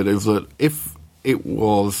view of it is that if it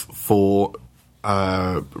was for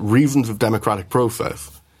reasons of democratic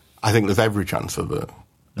process, I think there's every chance of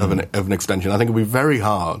an extension. I think it would be very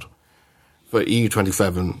hard for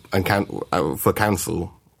EU27 and for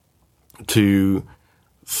Council to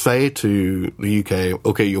say to the UK,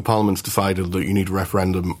 okay, your Parliament's decided that you need a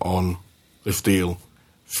referendum on this deal.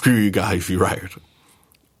 Screw you guys, you're out.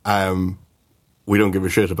 We don't give a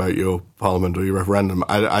shit about your Parliament or your referendum.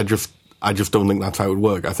 I just don't think that's how it would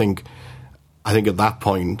work. I think at that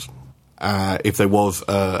point, if there was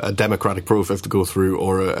a democratic process to go through,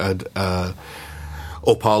 or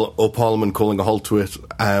Parliament calling a halt to it,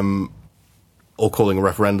 or calling a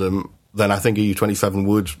referendum, then I think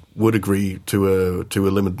EU27 would agree to a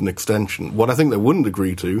limited extension. What I think they wouldn't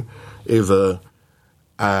agree to is a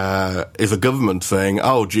government saying,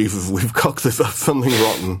 "Oh Jesus, we've cocked this up something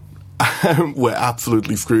rotten. We're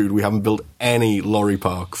absolutely screwed. We haven't built any lorry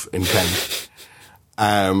parks in Kent.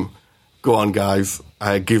 Go on, guys,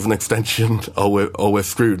 give an extension, or we're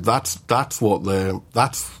screwed." That's what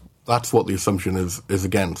the assumption is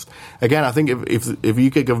against. Again, I think if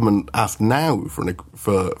UK government asked now for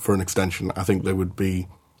an extension, I think there would be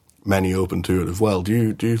many open to it as well. Do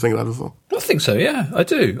you think that as well? I think so. Yeah, I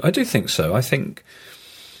do. I do think so. I think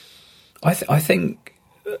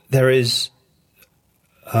there is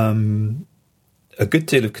a good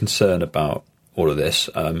deal of concern about all of this,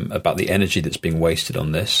 about the energy that's being wasted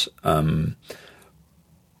on this.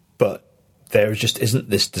 But there just isn't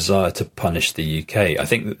this desire to punish the UK. I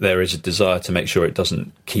think that there is a desire to make sure it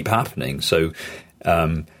doesn't keep happening. So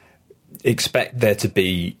expect there to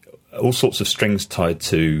be all sorts of strings tied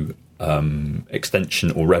to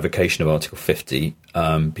extension or revocation of Article 50,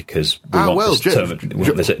 because we want this term,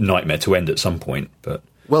 there's a nightmare to end at some point. But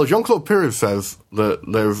Well, Jean-Claude Pires says that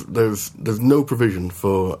there's no provision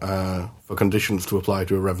for conditions to apply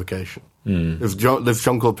to a revocation. There's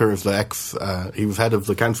Jean-Claude Pires, he was head of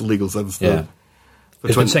the Council Legal Service. Yeah.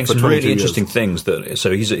 He's been saying some really interesting things.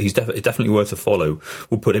 So he's definitely worth a follow.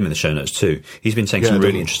 We'll put him in the show notes too. He's been saying some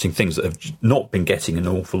really interesting things that have not been getting an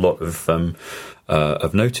awful lot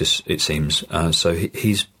of notice, it seems. So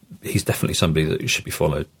he's definitely somebody that should be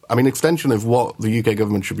followed. I mean, extension of what the UK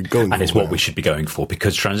government should be going for. And it's what we should be going for,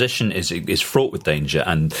 because transition is fraught with danger.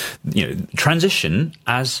 And, transition,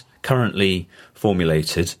 as currently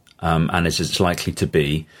formulated, and as it's likely to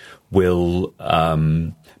be, will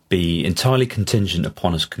be entirely contingent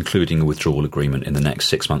upon us concluding a withdrawal agreement in the next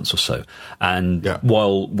 6 months or so. And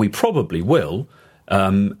while we probably will,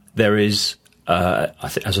 there is...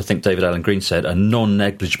 as I think David Alan Green said, a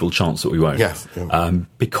non-negligible chance that we won't. Yes.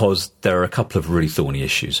 Because there are a couple of really thorny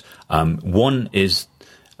issues. One is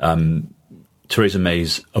Theresa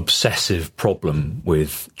May's obsessive problem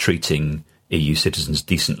with treating EU citizens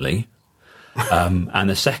decently. And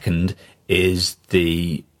the second is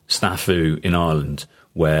the snafu in Ireland,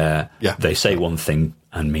 where they say one thing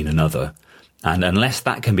and mean another. And unless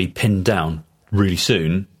that can be pinned down really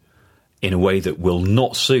soon in a way that will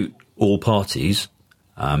not suit all parties,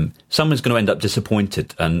 someone's going to end up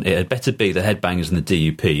disappointed, and it had better be the headbangers and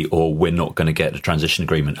the DUP, or we're not going to get a transition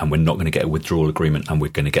agreement, and we're not going to get a withdrawal agreement, and we're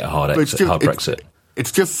going to get a hard Brexit.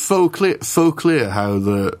 It's just so clear how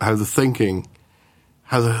the thinking,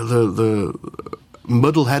 how the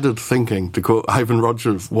muddle-headed thinking, to quote Ivan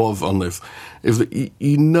Rogers, was on this, is that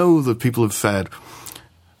you know that people have said,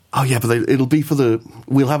 oh yeah, but it'll be for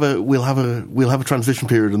we'll have a transition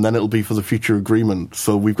period, and then it'll be for the future agreement.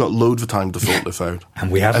 So we've got loads of time to sort this out.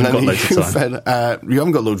 And we haven't got loads of time. Said, you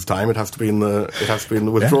haven't got loads of time. It has to be in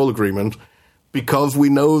the withdrawal agreement, because we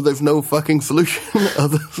know there's no fucking solution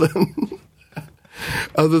other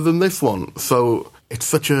than this one. So it's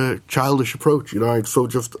such a childish approach, It's so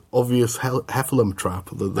just obvious Heffalump trap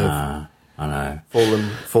that they've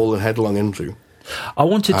fallen headlong into. I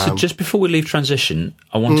wanted to, just before we leave transition,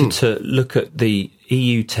 I wanted to look at the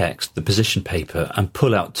EU text, the position paper, and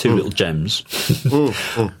pull out two little gems.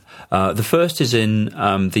 The first is in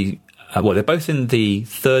they're both in the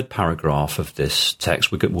third paragraph of this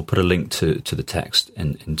text. We'll put a link to the text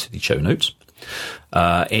into the show notes.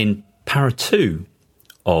 In para 2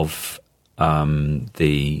 of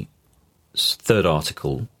the third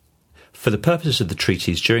article, for the purposes of the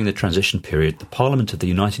treaties during the transition period, the Parliament of the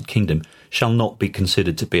United Kingdom shall not be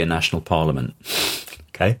considered to be a national parliament.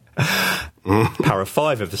 Okay? Para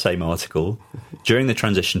 5 of the same article, during the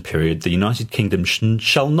transition period, the United Kingdom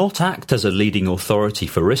shall not act as a leading authority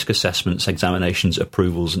for risk assessments, examinations,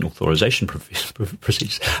 approvals and authorisation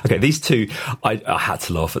procedures. Okay, these two, I had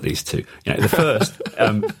to laugh at these two.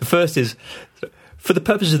 The first is... For the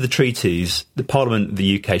purposes of the treaties, the Parliament of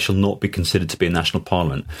the UK shall not be considered to be a national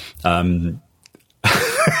parliament. That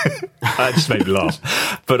just made me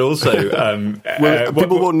laugh. But also,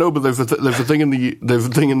 people won't know, but there's a thing in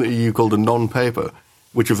the EU called a non-paper,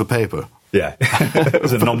 which is a paper. Yeah,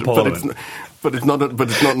 it's a non-parliament. But it's not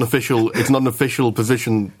an official. It's not an official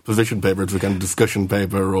position paper. It's a kind of discussion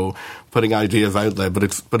paper or putting ideas out there. But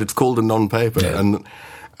it's called a non-paper. Yeah.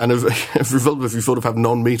 And as a result of this, we sort of have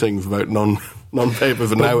non-meetings about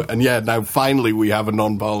non-papers, and now finally we have a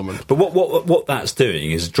non-parliament. But what that's doing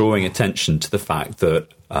is drawing attention to the fact that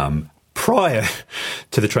prior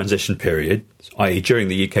to the transition period, i.e. during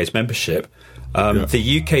the UK's membership,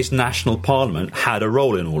 the UK's national parliament had a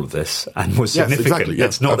role in all of this and was significant. Yes, exactly.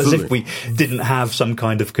 It's not as if we didn't have some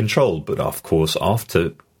kind of control, but of course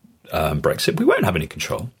after Brexit we won't have any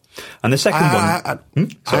control. And the second one...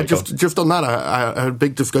 just on that, I had a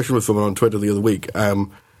big discussion with someone on Twitter the other week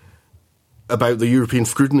about the European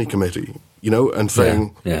Scrutiny Committee, and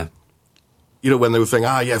saying... Yeah. When they were saying,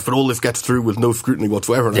 yes, but all this gets through with no scrutiny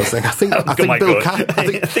whatsoever. And I was saying, I think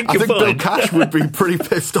Bill Cash would be pretty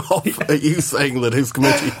pissed off at you saying that his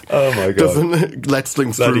committee doesn't let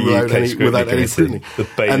things through without any scrutiny.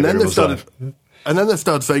 And then they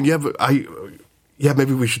started saying,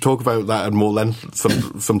 maybe we should talk about that at more length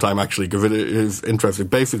sometime, actually, because it is interesting.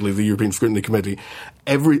 Basically, the European Scrutiny Committee,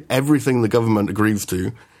 everything the government agrees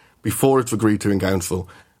to, before it's agreed to in Council,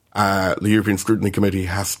 the European Scrutiny Committee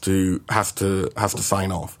has to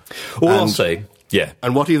sign off. All I'll say Yeah.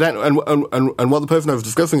 And what he then and what the person I was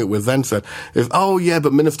discussing it with then said is, "Oh yeah,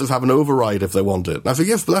 but ministers have an override if they want it." And I said,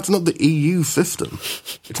 "Yes, but that's not the EU system.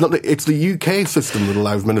 It's the UK system that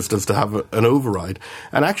allows ministers to have an override."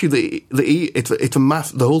 And actually,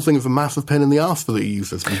 the whole thing is a massive pain in the arse for the EU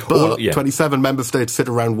system. But 27 member states sit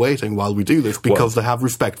around waiting while we do this because they have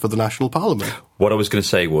respect for the national parliament. What I was going to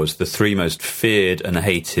say was the three most feared and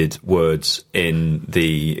hated words in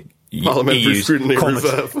the Parliamentary Scrutiny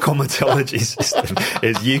Reserve comitology system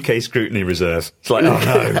is UK Scrutiny Reserve. It's like, oh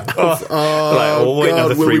no, we'll wait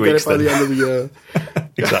another 3 weeks by the end of the year.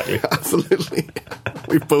 Exactly. Absolutely.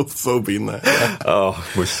 We've both so been there. Oh,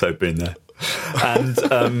 we've so been there.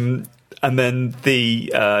 And then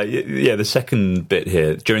the second bit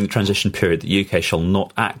here, during the transition period, the UK shall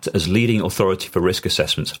not act as leading authority for risk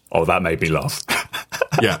assessments. Oh, that made me laugh.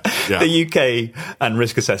 Yeah. The UK and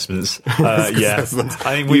risk assessments. Assessments.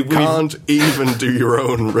 I think we can't even do your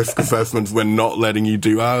own risk assessments. We're not letting you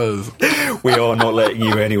do ours. We are not letting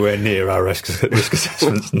you anywhere near our risk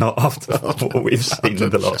assessments, not after what we've seen in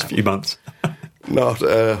the last few months. Not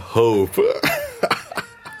a hope.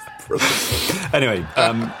 Anyway,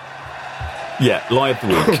 lie of the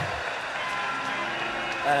week.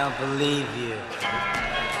 I don't believe you.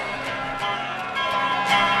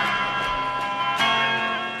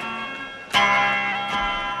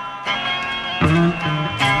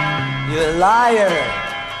 You're a liar.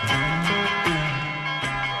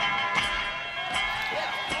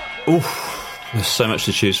 Oof, there's so much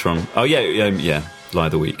to choose from. Oh yeah. Lie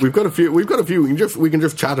of the week. We've got a few. We can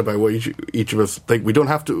just chat about what each of us think. We don't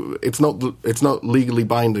have to. It's not legally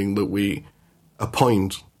binding that we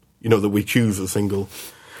appoint. That we choose a single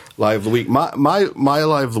lie of the week. My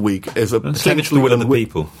lie of the week is a potentially will of the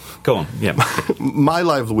people. Go on. Yeah. My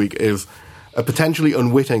lie of the week is a potentially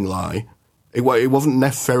unwitting lie. It wasn't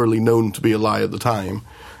necessarily known to be a lie at the time,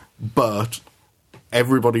 but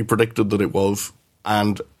everybody predicted that it was,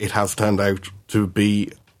 and it has turned out to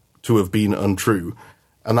have been untrue.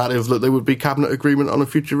 And that is that there would be cabinet agreement on a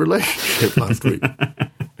future relationship last week,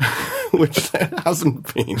 which there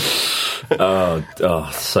hasn't been. So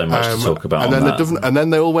much to talk about. And then that. And then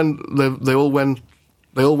they all went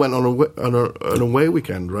on an away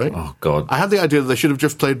weekend, right? Oh God! I had the idea that they should have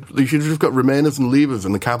just got Remainers and Leavers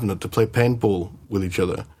in the cabinet to play paintball with each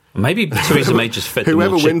other. Maybe Theresa May just fed them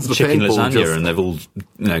whoever all wins the chicken paintball lasagna and they've all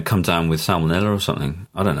come down with salmonella or something.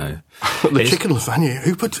 I don't know. Chicken lasagna.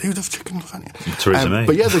 Who does chicken lasagna? Theresa May.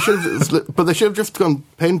 But yeah, they should have just gone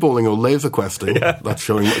paintballing or laser questing. Yeah. That's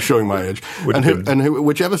showing my age.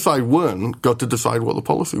 Whichever side won got to decide what the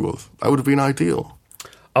policy was. That would have been ideal.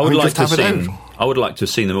 I would like to have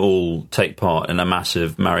seen them all take part in a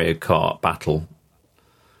massive Mario Kart battle.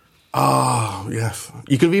 Oh, yes.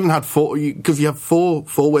 You could have even had four, because you have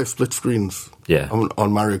four-way split screens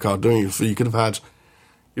on Mario Kart, don't you? So you could have had,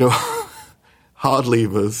 hard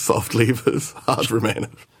levers, soft levers, hard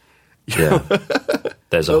Remainers. Yeah.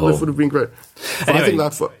 There's a whole. This would have been great. So anyway. I think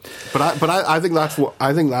that's what,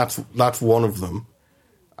 I think that's one of them.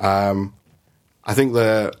 I think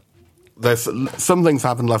there's some things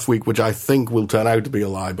happened last week which I think will turn out to be a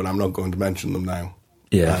lie, but I'm not going to mention them now.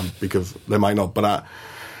 Yeah. Because they might not. But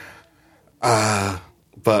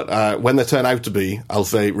when they turn out to be, I'll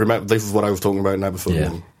say, remember, this is what I was talking about in episode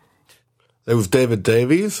 1. There was David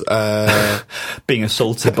Davies. Being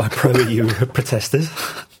assaulted by pro-EU protesters.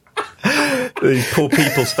 These poor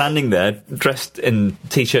people standing there, dressed in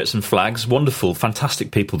T-shirts and flags. Wonderful, fantastic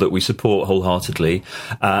people that we support wholeheartedly.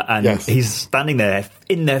 He's standing there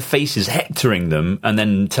in their faces, hectoring them, and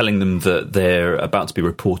then telling them that they're about to be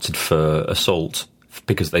reported for assault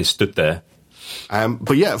because they stood there.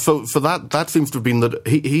 But yeah, so that seems to have been that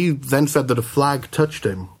he then said that a flag touched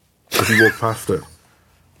him as he walked past it.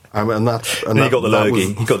 He got the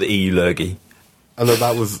lurgy. He got the EU lurgy. And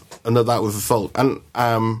that was assault. And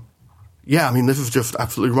this is just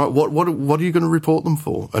absolutely right. What are you going to report them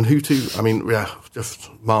for? And who to? I mean, just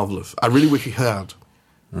marvellous. I really wish he had.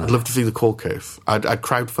 I'd love to see the court case. I'd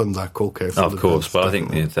crowdfund that court case. Of course, but I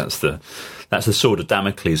think that's the sword of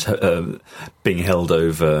Damocles being held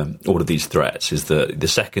over all of these threats. Is the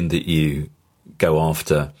second that you go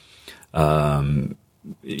after,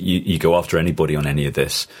 you go after anybody on any of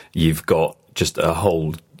this, you've got just a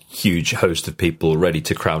whole huge host of people ready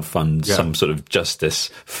to crowdfund some sort of justice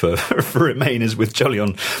for Remainers with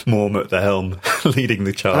Jolyon Maugham at the helm, leading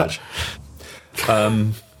the charge.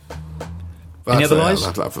 Any other lies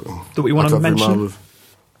that we want to mention?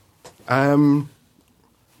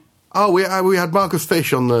 We had Marcus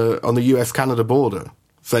Fish on the US-Canada border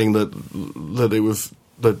saying that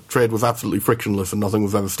trade was absolutely frictionless and nothing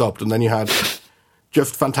was ever stopped. And then you had,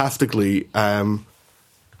 just fantastically,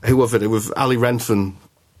 who was it? It was Ali Renson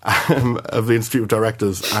of the Institute of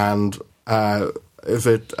Directors, and is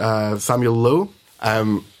it Samuel Lowe?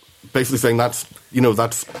 Basically saying that's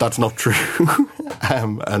not true,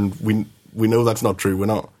 and we know that's not true. We're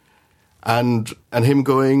not, and him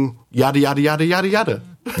going yada yada yada yada yada,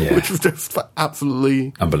 Yeah. which was just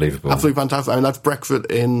absolutely Unbelievable. absolutely fantastic. I mean, that's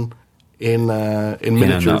Brexit in miniature, In a isn't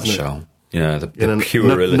it? nutshell. You know, the In a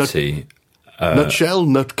puerility. Nutshell,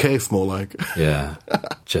 nutcase, more like. Yeah.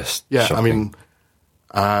 Just Yeah, shocking. I mean,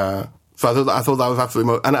 so I thought that was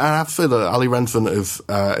absolutely, and I have to say that Ali Renson is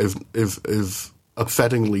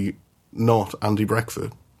upsettingly not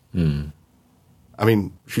anti-Brexit. I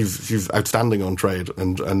mean, she's outstanding on trade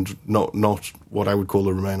and not what I would call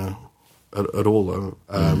a Remainer at all. Though.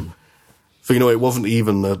 So it wasn't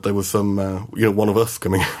even that there was some one of us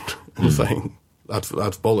coming out and saying that's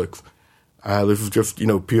bollocks. This is just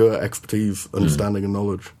pure expertise, understanding, and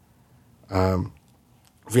knowledge. So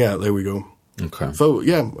yeah, there we go. Okay. So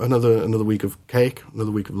yeah, another week of cake,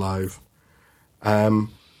 another week of live. We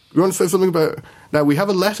want to say something about now. We have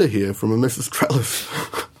a letter here from a Mrs. Trellis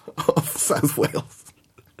of South Wales.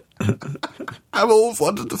 I've always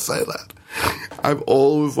wanted to say that.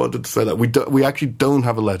 We actually don't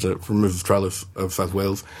have a letter from Mrs. Trellis of South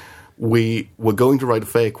Wales. We were going to write a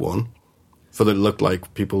fake one, so that it looked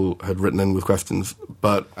like people had written in with questions,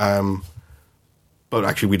 but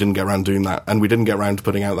actually we didn't get around doing that, and we didn't get around to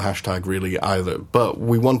putting out the hashtag really either. But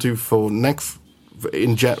we want to for next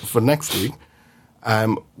week.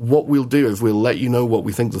 What we'll do is we'll let you know what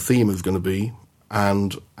we think the theme is going to be,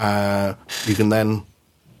 and you can then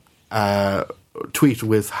tweet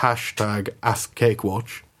with hashtag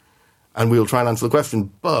AskCakeWatch, and we'll try and answer the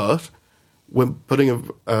question. But we're putting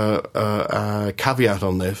a caveat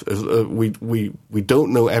on this: is we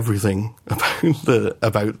don't know everything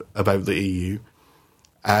about the EU,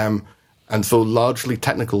 and so largely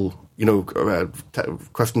technical,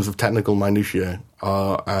 questions of technical minutiae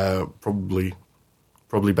are probably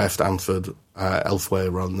best answered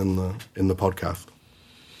elsewhere rather than in the podcast.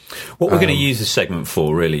 What we're going to use this segment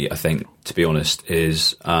for, really, I think, to be honest,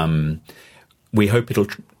 is we hope it'll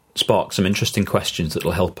spark some interesting questions that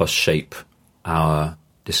will help us shape our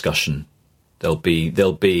discussion. There'll be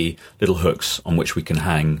little hooks on which we can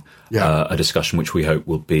hang a discussion which we hope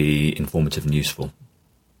will be informative and useful.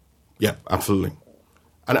 Yeah, absolutely.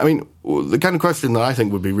 And I mean, the kind of question that I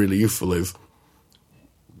think would be really useful is,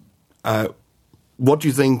 what do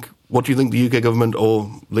you think the UK government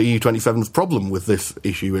or the EU27's problem with this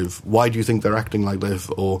issue is? Why do you think they're acting like this,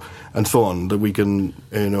 and so on? That we can,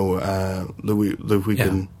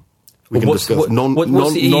 can discuss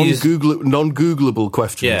non-Googleable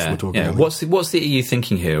questions. We're talking about. What's the EU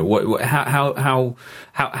thinking here? How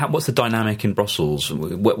what's the dynamic in Brussels?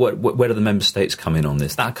 Where do the member states come in on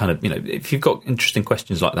this? That kind of, if you've got interesting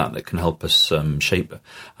questions like that can help us shape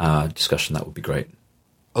our discussion, that would be great.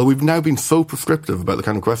 Well, we've now been so prescriptive about the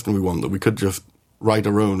kind of question we want that we could just write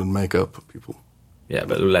our own and make up people. Yeah,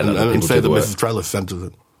 but let other people and say do that the work. Mrs. Trellis sent us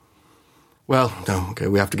it. Well, no, okay,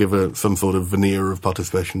 we have to give some sort of veneer of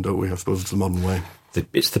participation, don't we? I suppose it's the modern way.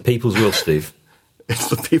 It's the people's will, Steve. It's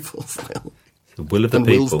the people's will. The will of the and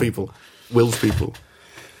people. Will's people.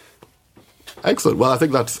 Excellent. Well, I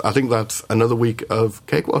think that's another week of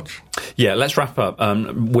Cake Watch. Yeah, let's wrap up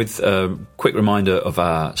with a quick reminder of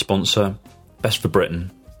our sponsor, Best for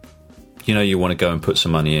Britain. You want to go and put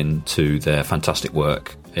some money into their fantastic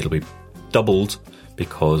work. It'll be doubled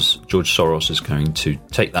because George Soros is going to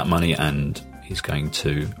take that money and he's going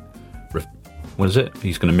to what is it?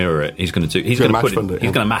 He's going to mirror it. He's going to match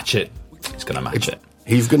it. He's going to match it.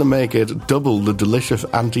 He's going to make it double the delicious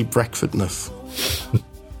anti-Brexitness.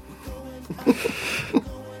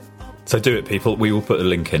 So do it, people. We will put a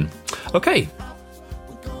link in. Okay.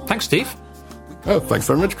 Thanks, Steve. Oh, thanks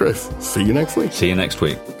very much, Chris. See you next week. See you next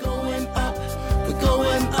week.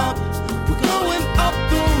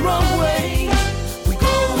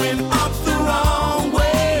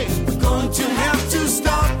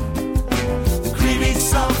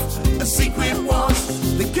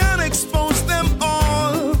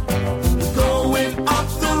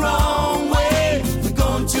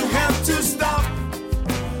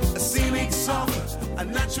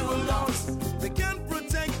 Natural law.